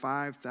about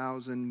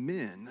 5,000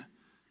 men,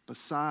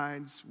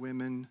 besides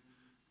women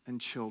and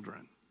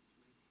children.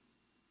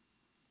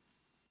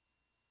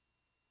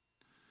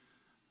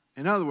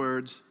 In other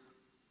words,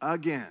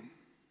 again,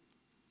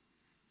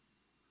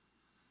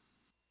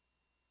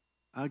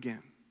 the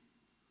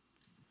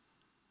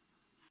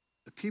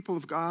people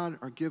of God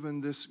are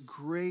given this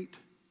great,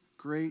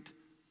 great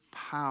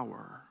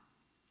power.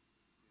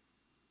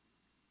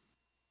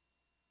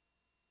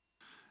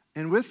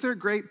 And with their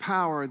great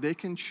power, they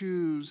can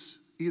choose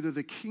either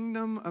the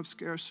kingdom of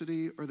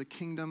scarcity or the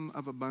kingdom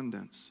of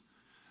abundance.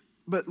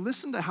 But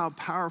listen to how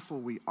powerful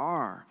we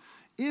are.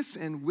 If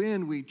and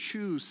when we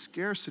choose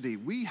scarcity,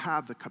 we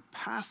have the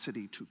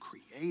capacity to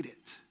create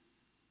it.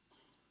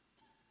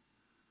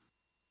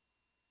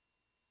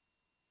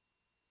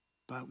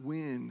 But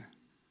when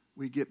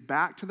we get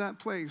back to that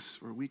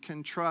place where we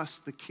can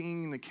trust the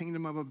King and the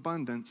kingdom of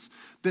abundance,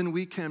 then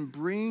we can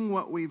bring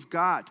what we've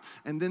got.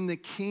 And then the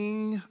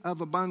King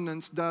of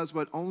abundance does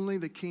what only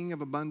the King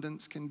of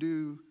abundance can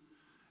do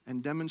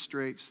and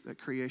demonstrates that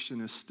creation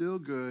is still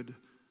good,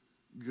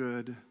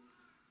 good,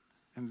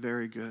 and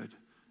very good.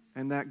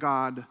 And that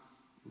God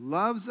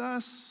loves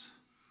us,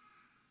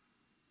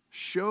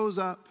 shows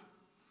up,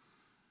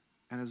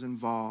 and is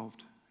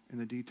involved in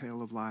the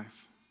detail of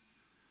life.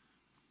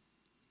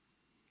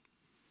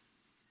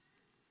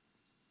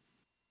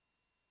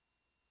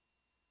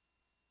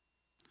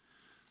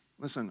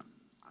 Listen,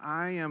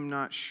 I am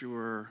not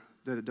sure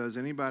that it does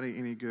anybody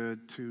any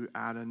good to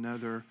add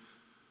another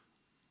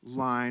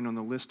line on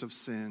the list of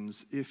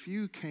sins. If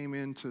you came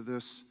into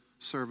this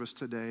service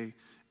today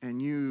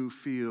and you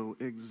feel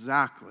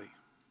exactly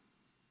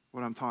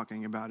what I'm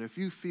talking about, if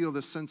you feel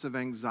the sense of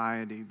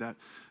anxiety that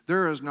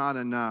there is not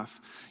enough,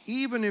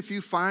 even if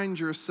you find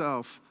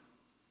yourself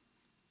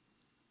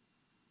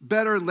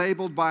better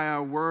labeled by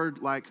a word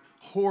like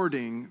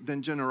hoarding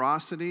than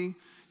generosity,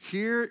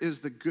 here is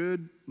the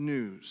good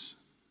news.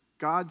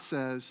 God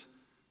says,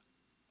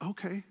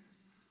 okay,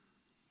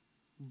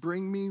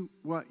 bring me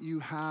what you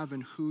have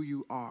and who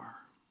you are.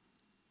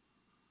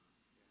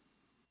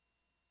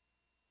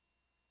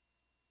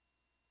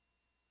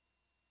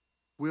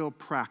 We'll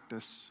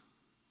practice.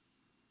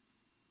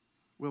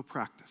 We'll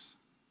practice.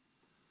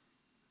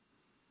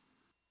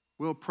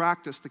 We'll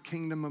practice the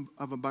kingdom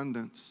of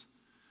abundance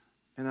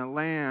in a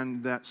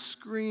land that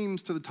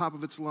screams to the top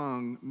of its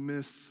lung,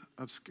 myth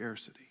of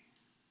scarcity.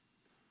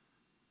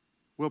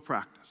 We'll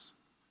practice.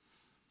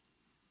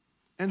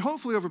 And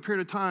hopefully over a period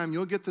of time,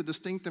 you'll get the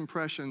distinct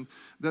impression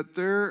that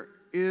there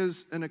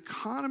is an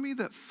economy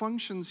that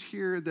functions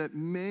here that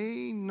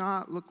may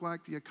not look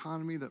like the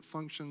economy that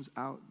functions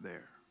out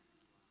there.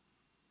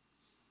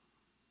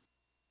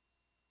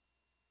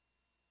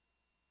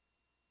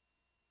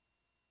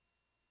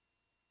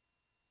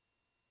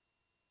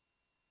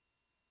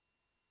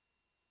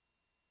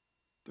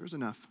 there's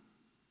enough.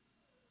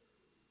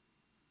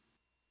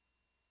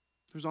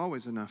 There's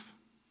always enough.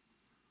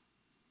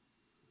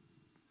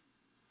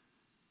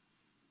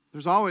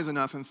 There's always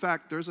enough. In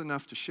fact, there's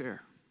enough to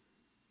share.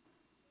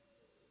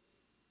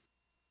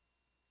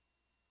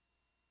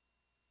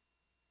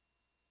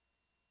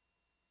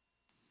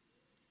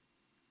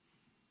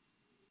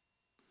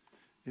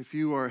 If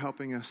you are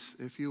helping us,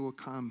 if you will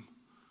come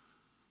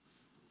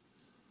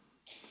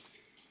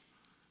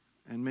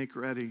and make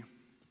ready.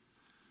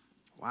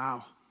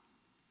 Wow.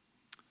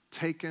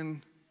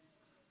 Taken,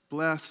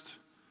 blessed,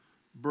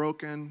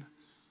 broken,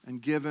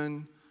 and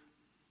given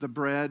the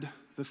bread,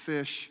 the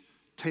fish.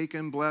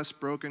 Taken, blessed,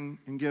 broken,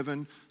 and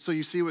given. So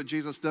you see what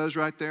Jesus does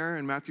right there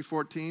in Matthew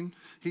 14?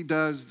 He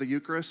does the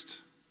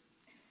Eucharist.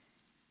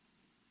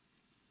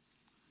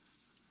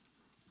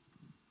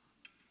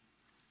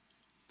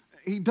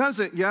 He does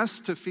it, yes,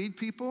 to feed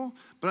people,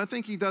 but I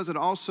think he does it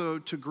also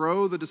to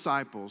grow the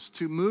disciples,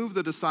 to move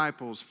the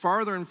disciples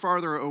farther and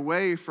farther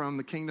away from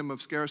the kingdom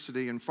of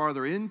scarcity and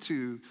farther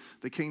into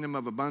the kingdom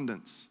of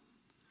abundance.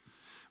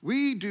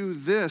 We do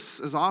this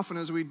as often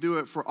as we do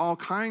it for all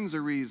kinds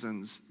of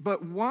reasons,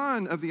 but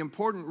one of the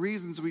important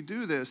reasons we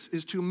do this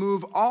is to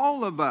move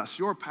all of us,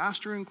 your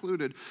pastor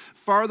included,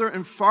 farther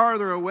and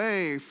farther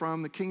away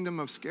from the kingdom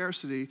of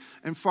scarcity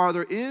and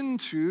farther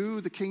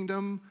into the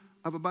kingdom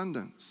of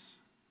abundance.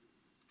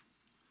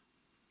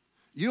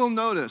 You'll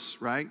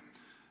notice, right,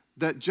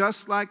 that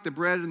just like the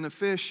bread and the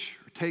fish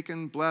are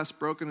taken, blessed,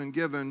 broken, and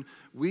given,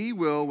 we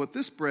will, with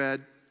this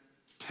bread,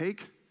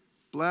 take,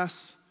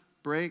 bless,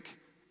 break,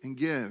 and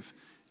give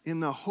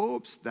in the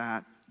hopes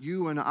that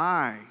you and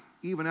I,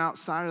 even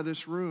outside of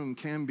this room,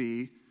 can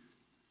be,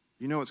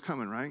 you know what's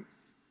coming, right?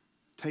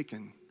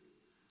 Taken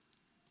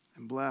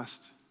and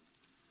blessed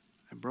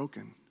and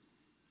broken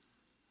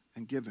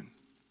and given.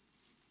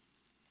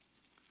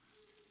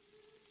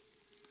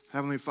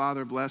 Heavenly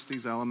Father, bless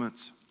these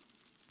elements.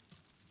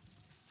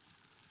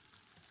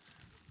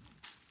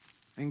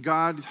 And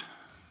God,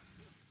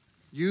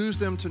 use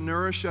them to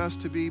nourish us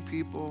to be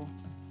people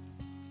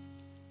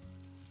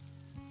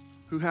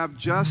who have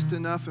just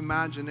enough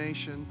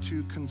imagination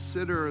to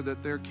consider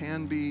that there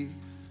can be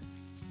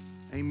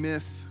a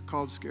myth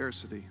called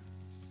scarcity.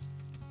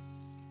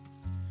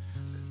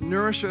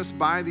 Nourish us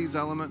by these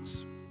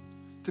elements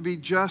to be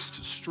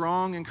just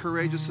strong and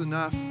courageous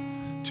enough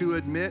to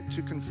admit,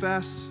 to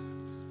confess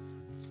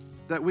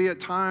that we at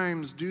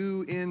times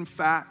do in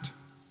fact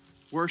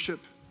worship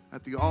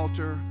at the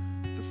altar,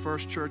 the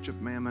first church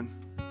of Mammon.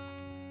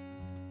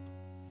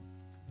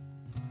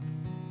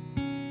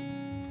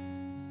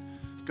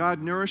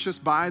 God, nourish us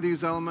by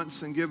these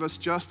elements and give us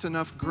just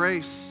enough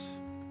grace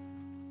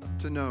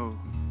to know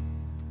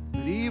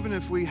that even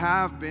if we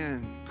have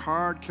been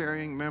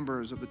card-carrying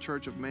members of the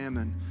Church of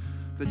Mammon,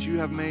 that you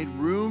have made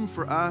room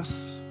for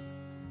us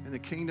in the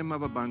kingdom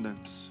of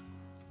abundance.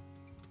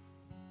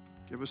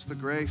 Give us the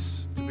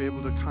grace to be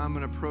able to come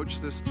and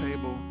approach this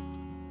table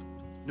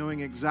knowing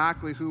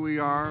exactly who we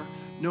are,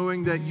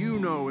 knowing that you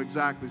know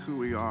exactly who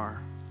we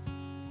are.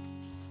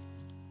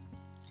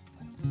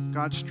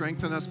 God,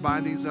 strengthen us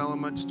by these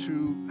elements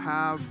to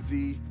have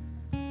the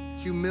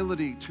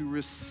humility to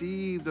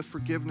receive the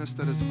forgiveness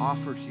that is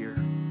offered here.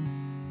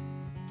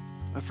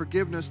 A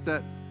forgiveness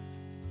that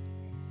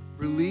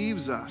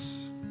relieves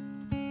us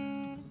of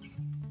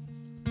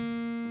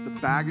the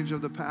baggage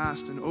of the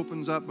past and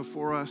opens up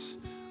before us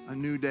a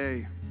new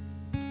day.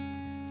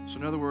 So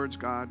in other words,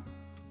 God,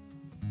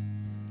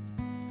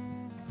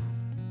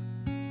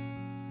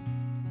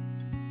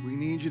 we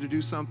need you to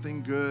do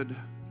something good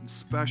and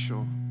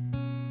special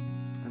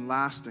and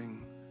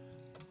lasting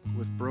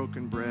with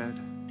broken bread,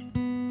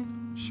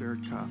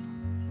 shared cup.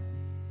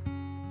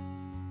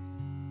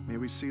 May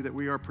we see that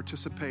we are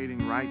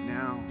participating right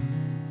now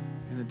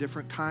in a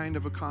different kind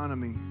of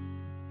economy.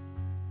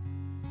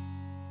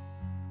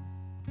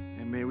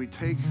 And may we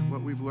take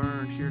what we've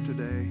learned here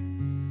today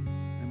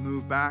and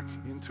move back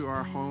into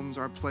our homes,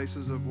 our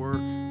places of work.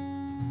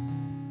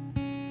 And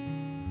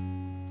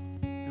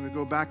we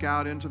go back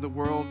out into the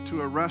world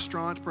to a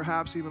restaurant,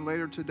 perhaps even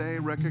later today,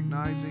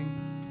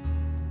 recognizing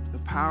the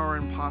power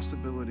and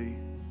possibility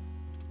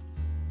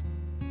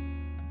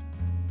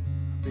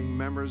of being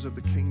members of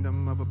the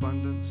kingdom of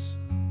abundance.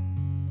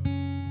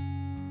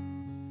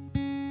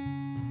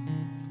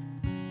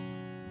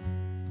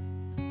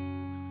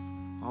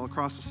 All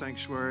across the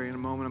sanctuary, in a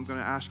moment, I'm going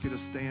to ask you to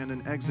stand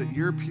and exit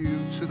your pew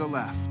to the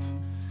left.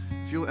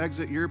 If you'll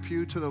exit your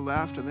pew to the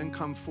left and then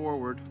come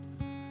forward,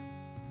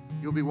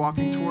 you'll be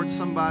walking towards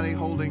somebody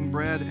holding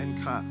bread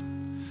and cup.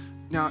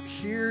 Now,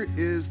 here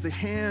is the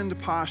hand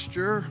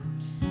posture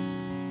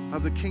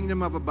of the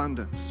kingdom of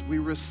abundance. We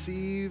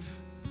receive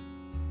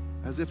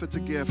as if it's a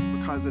gift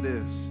because it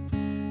is.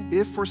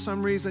 If for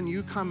some reason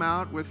you come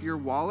out with your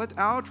wallet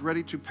out,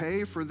 ready to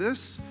pay for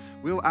this,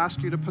 we'll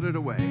ask you to put it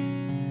away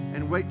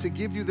and wait to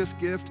give you this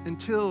gift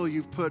until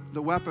you've put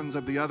the weapons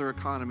of the other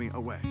economy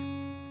away.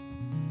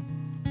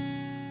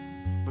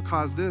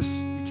 Because this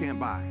you can't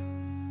buy.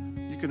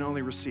 You can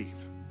only receive.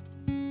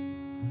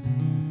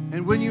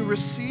 And when you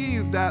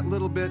receive that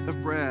little bit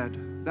of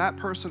bread that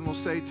person will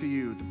say to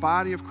you, the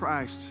body of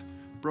Christ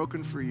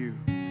broken for you.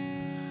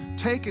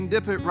 Take and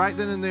dip it right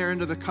then and there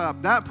into the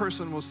cup. That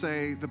person will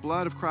say, the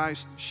blood of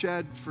Christ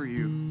shed for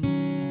you.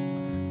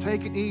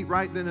 Take and eat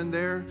right then and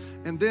there,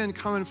 and then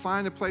come and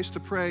find a place to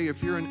pray.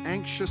 If you're an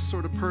anxious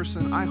sort of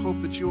person, I hope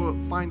that you will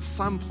find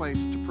some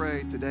place to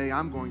pray today.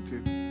 I'm going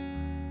to.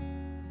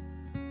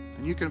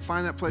 And you can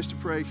find that place to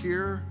pray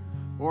here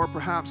or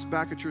perhaps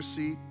back at your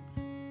seat.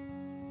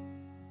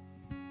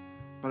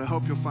 But I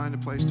hope you'll find a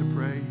place to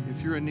pray.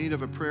 If you're in need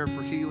of a prayer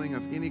for healing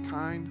of any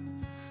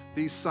kind,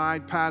 these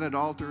side padded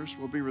altars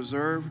will be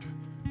reserved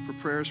for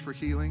prayers for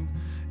healing.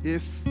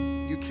 If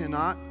you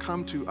cannot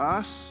come to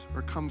us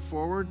or come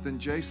forward, then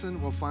Jason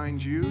will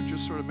find you.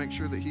 Just sort of make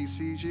sure that he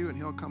sees you and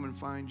he'll come and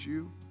find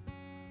you.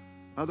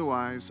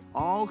 Otherwise,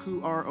 all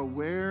who are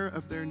aware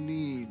of their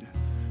need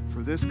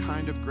for this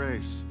kind of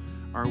grace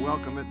are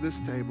welcome at this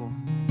table.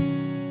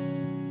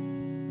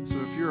 So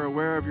if you're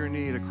aware of your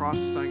need across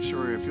the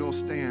sanctuary, if you'll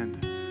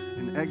stand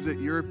and exit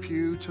your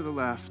pew to the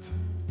left,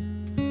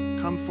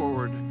 come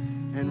forward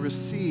and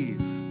receive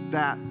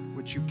that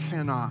which you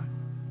cannot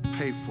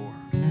pay for.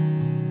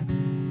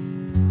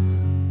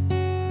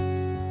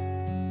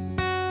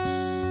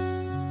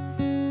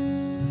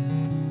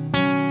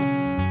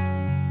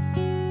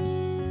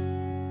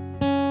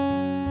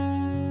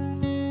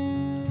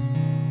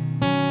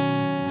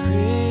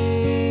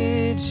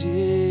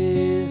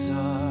 Bridges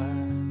are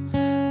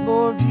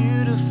more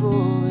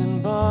beautiful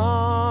than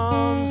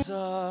bombs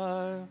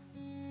are.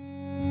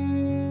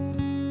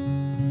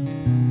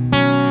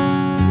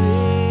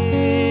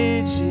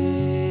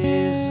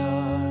 Bridges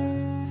are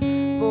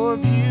more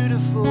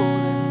beautiful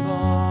than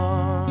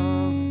bombs.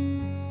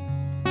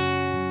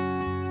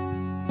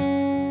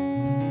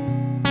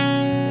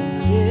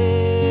 And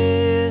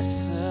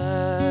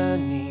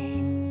listening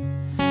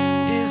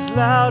is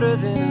louder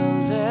than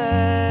a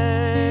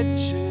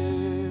lecture.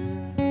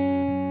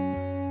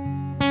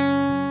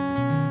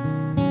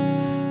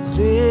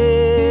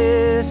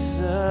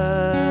 Listening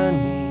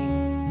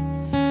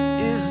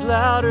is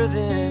louder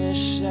than a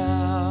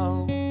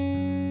shout.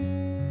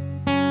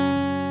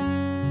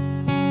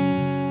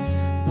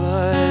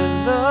 But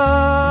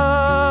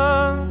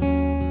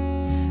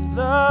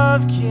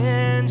love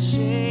can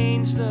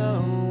change the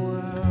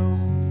world.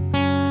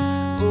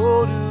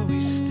 Oh, do we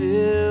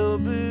still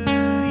believe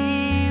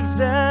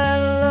that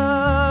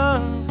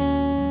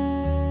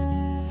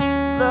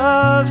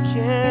love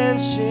can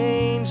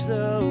change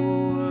the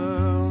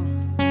world?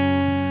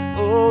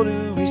 Oh,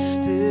 do we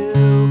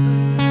still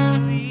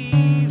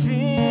believe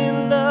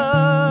in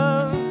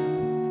love?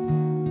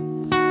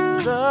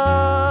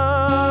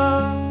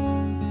 Love,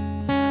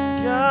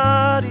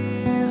 God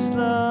is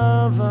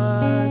love,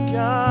 our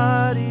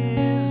God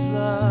is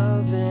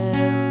love,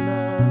 and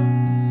love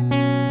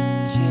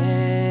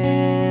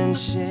can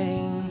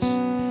change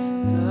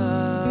the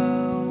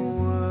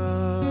world.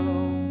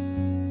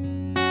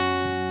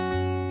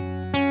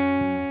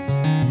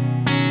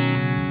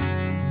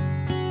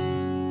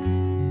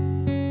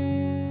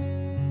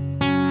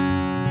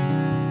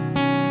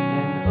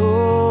 An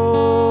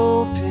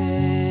open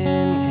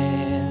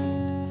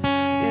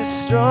hand is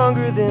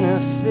stronger than a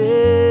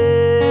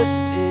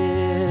fist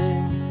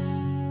is.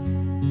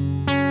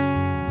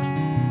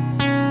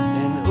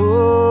 An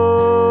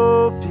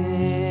open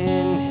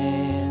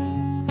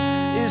hand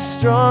is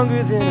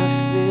stronger than a fist.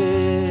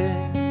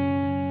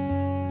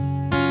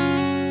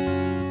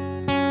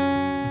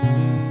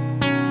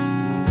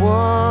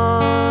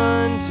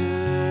 Wonder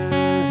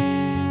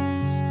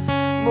is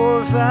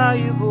more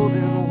valuable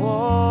than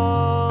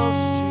Wall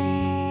Street.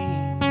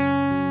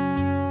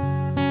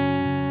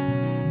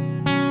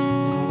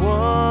 And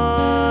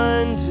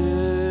wonder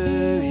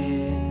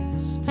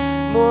is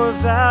more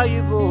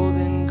valuable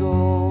than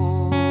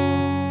gold.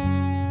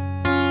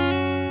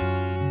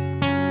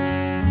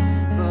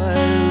 But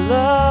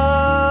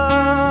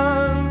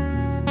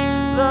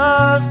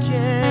love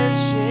can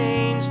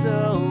change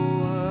the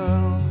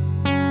world.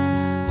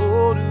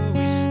 Oh, do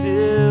we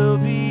still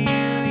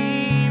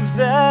believe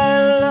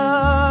that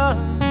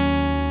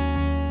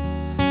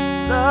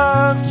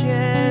love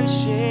can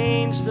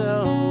change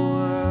the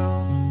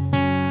world?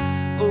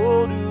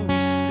 Oh, do we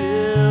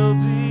still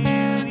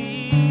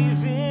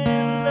believe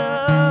in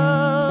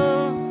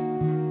love?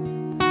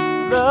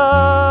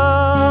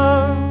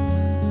 Love,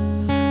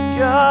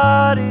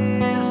 God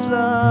is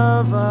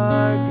love,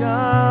 our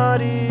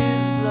God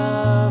is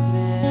love,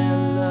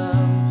 and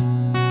love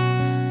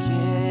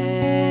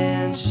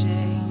can change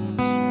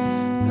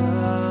the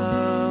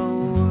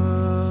world.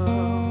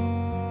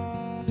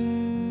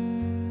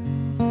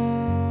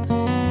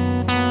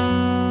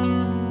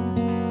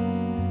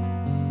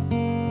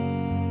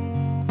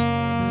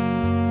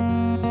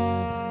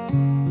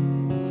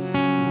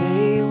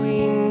 May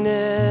we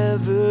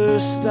never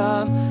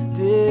stop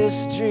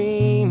this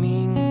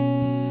dreaming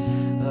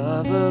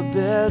of a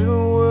better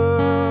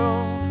world.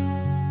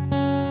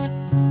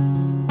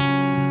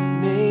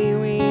 May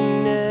we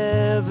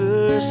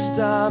never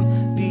stop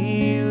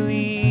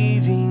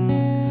believing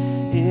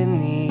in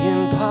the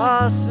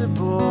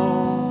impossible.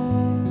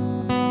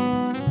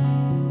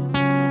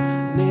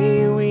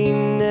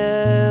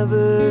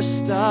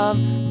 stop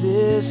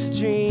this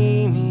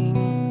dreaming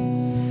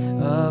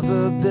of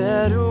a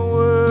better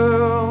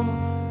world.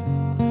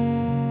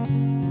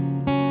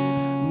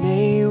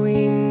 May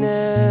we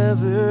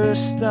never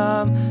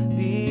stop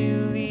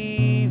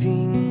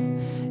believing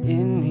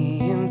in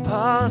the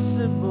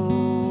impossible.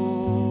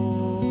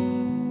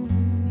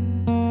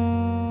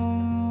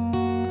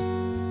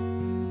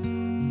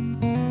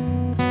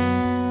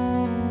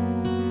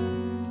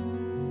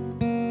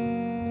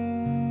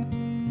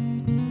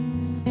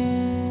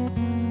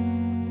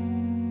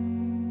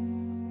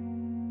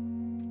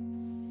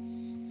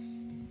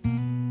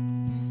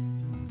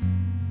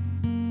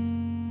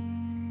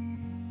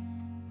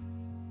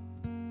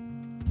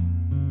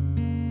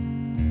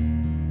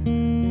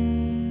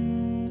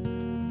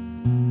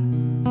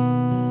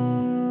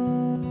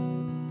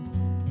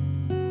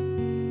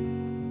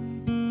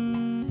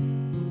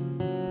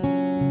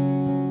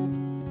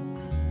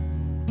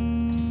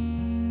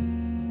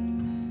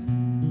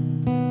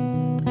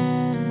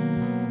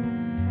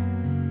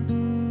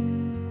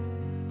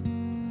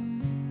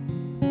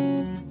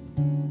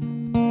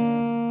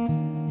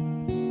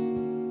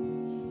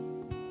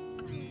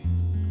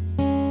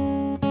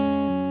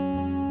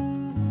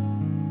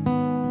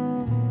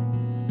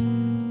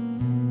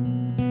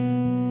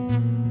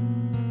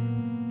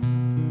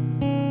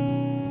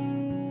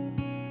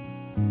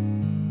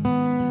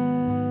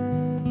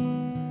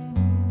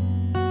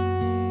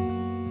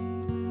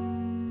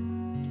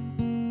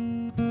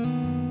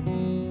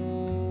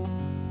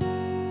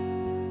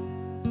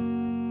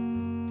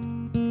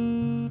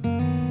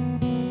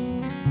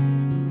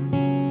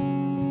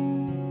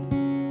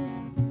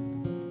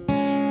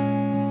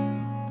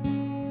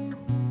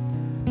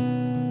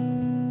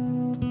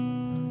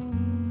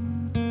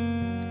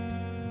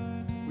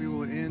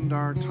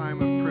 Our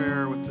time of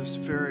prayer with this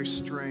very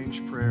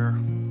strange prayer.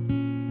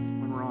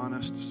 When we're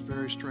honest, this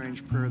very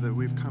strange prayer that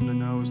we've come to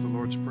know as the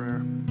Lord's Prayer.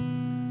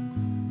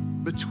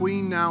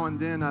 Between now and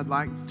then, I'd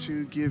like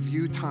to give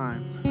you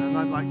time, and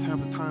I'd like to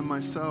have the time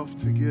myself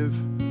to give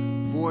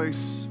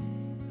voice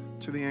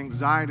to the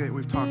anxiety that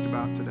we've talked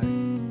about today.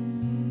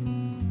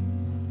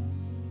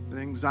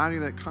 The anxiety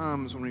that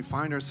comes when we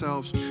find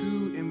ourselves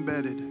too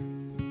embedded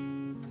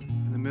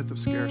in the myth of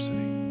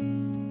scarcity.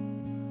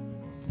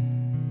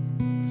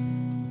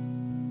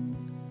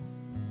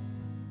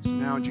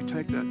 Now, would you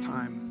take that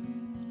time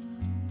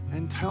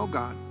and tell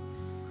God,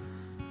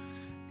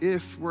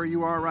 if where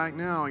you are right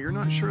now, you're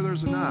not sure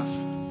there's enough,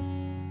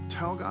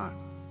 tell God.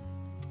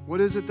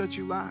 What is it that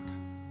you lack?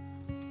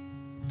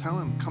 Tell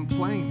him.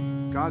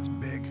 Complain. God's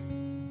big.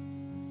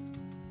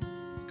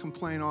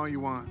 Complain all you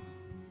want.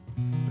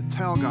 But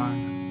tell God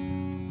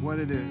what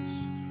it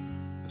is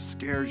that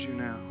scares you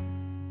now.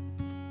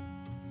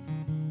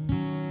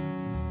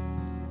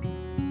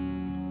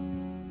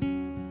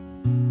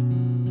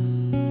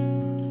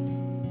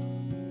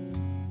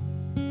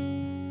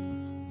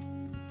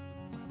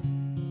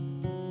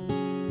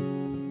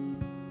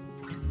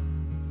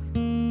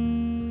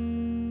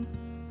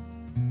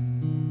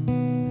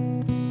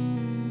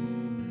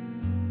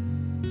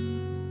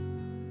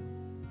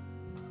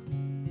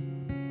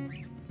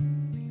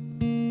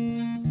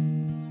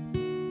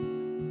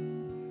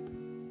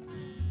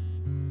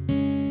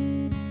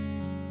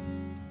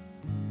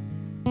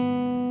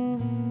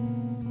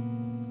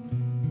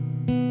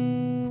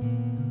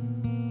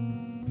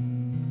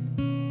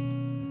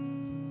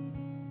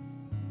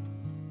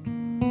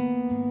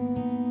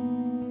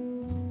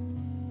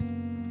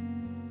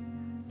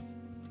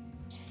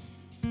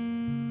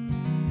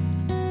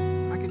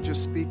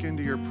 Just speak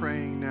into your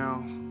praying now.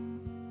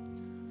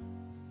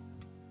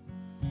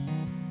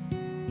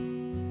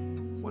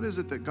 What is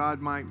it that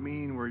God might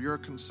mean where you're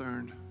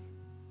concerned?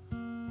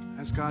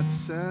 As God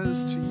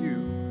says to you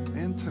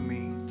and to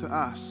me, to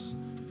us,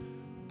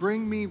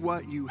 bring me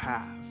what you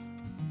have.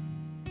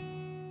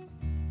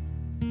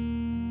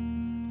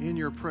 In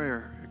your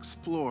prayer,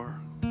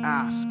 explore,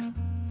 ask,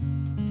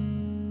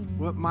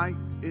 what might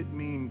it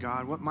mean,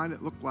 God? What might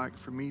it look like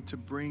for me to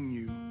bring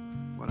you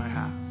what I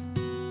have?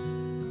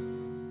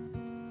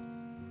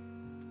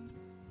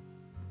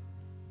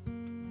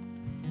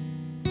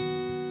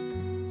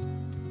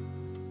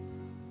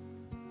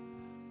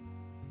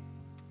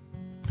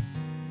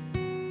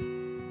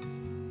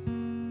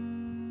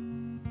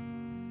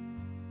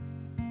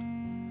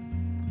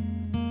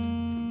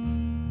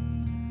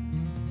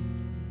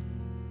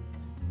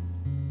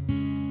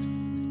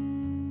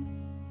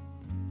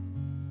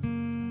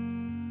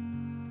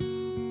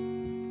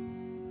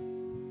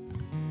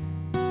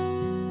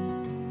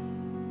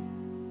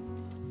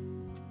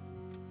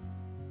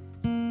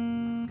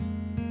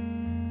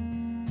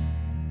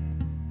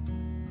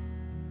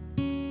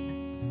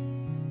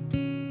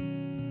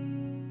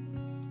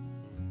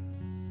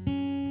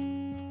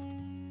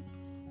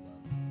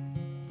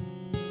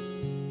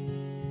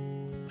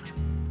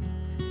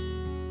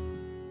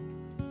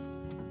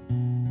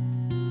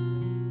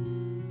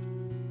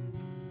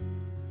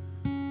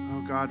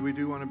 God, we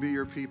do want to be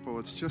your people.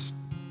 It's just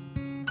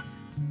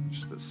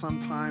that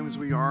sometimes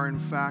we are, in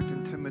fact,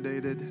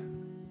 intimidated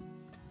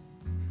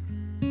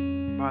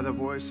by the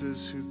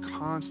voices who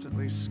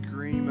constantly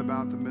scream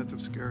about the myth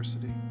of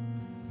scarcity.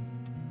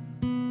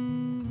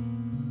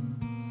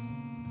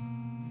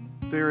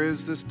 There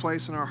is this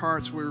place in our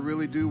hearts where we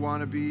really do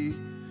want to be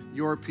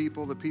your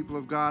people, the people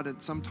of God,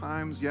 and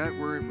sometimes yet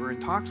we're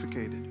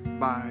intoxicated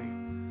by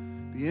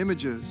the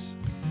images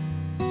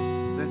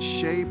that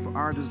shape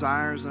our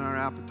desires and our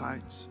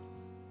appetites.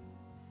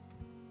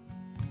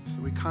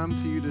 So we come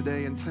to you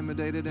today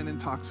intimidated and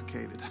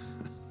intoxicated.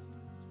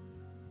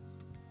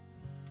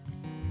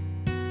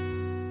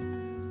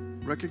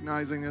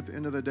 Recognizing at the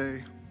end of the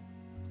day,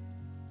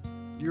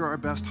 you're our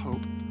best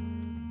hope.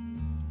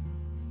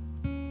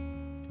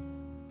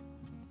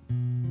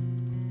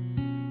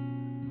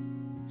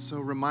 So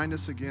remind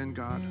us again,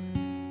 God.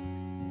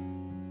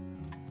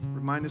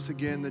 Remind us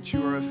again that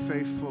you are a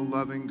faithful,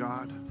 loving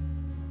God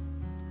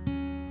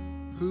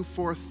who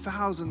for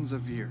thousands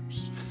of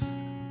years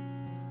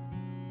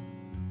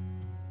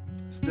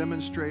has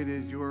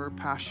demonstrated your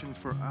passion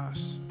for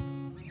us,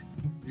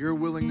 your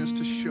willingness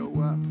to show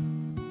up,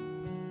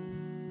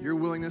 your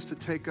willingness to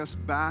take us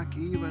back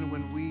even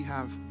when we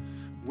have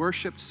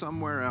worshiped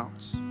somewhere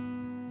else.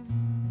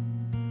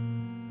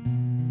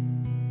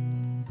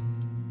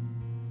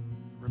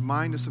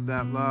 Remind us of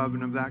that love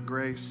and of that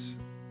grace,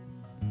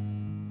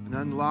 and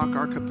unlock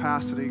our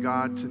capacity,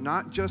 God, to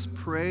not just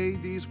pray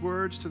these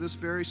words to this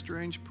very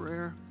strange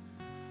prayer,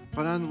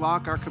 but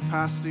unlock our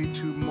capacity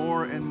to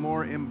more and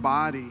more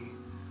embody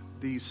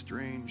these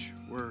strange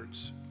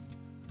words.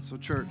 So,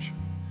 church,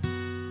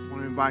 I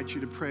want to invite you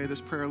to pray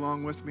this prayer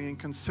along with me and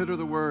consider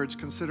the words,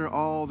 consider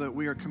all that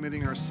we are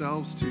committing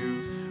ourselves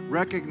to,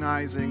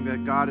 recognizing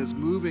that God is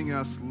moving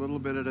us a little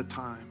bit at a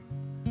time.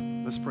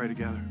 Let's pray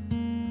together.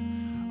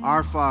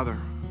 Our Father,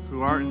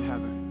 who art in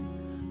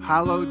heaven,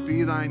 hallowed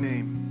be thy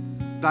name.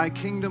 Thy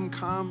kingdom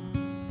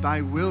come, thy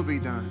will be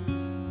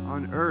done,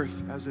 on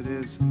earth as it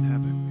is in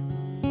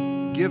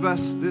heaven. Give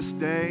us this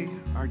day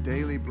our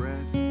daily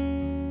bread,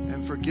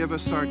 and forgive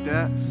us our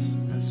debts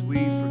as we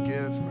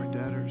forgive our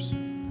debtors.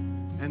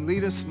 And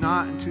lead us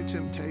not into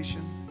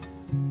temptation,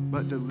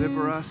 but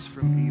deliver us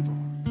from evil.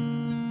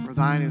 For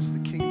thine is the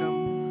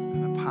kingdom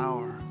and the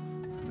power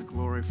and the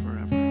glory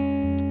forever.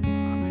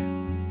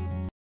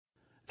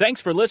 Thanks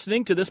for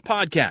listening to this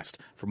podcast.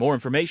 For more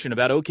information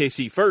about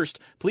OKC First,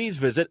 please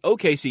visit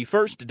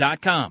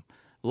OKCFirst.com.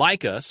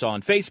 Like us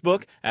on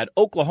Facebook at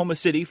Oklahoma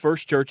City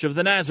First Church of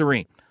the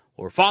Nazarene,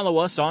 or follow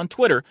us on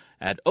Twitter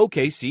at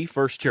OKC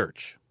First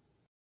Church.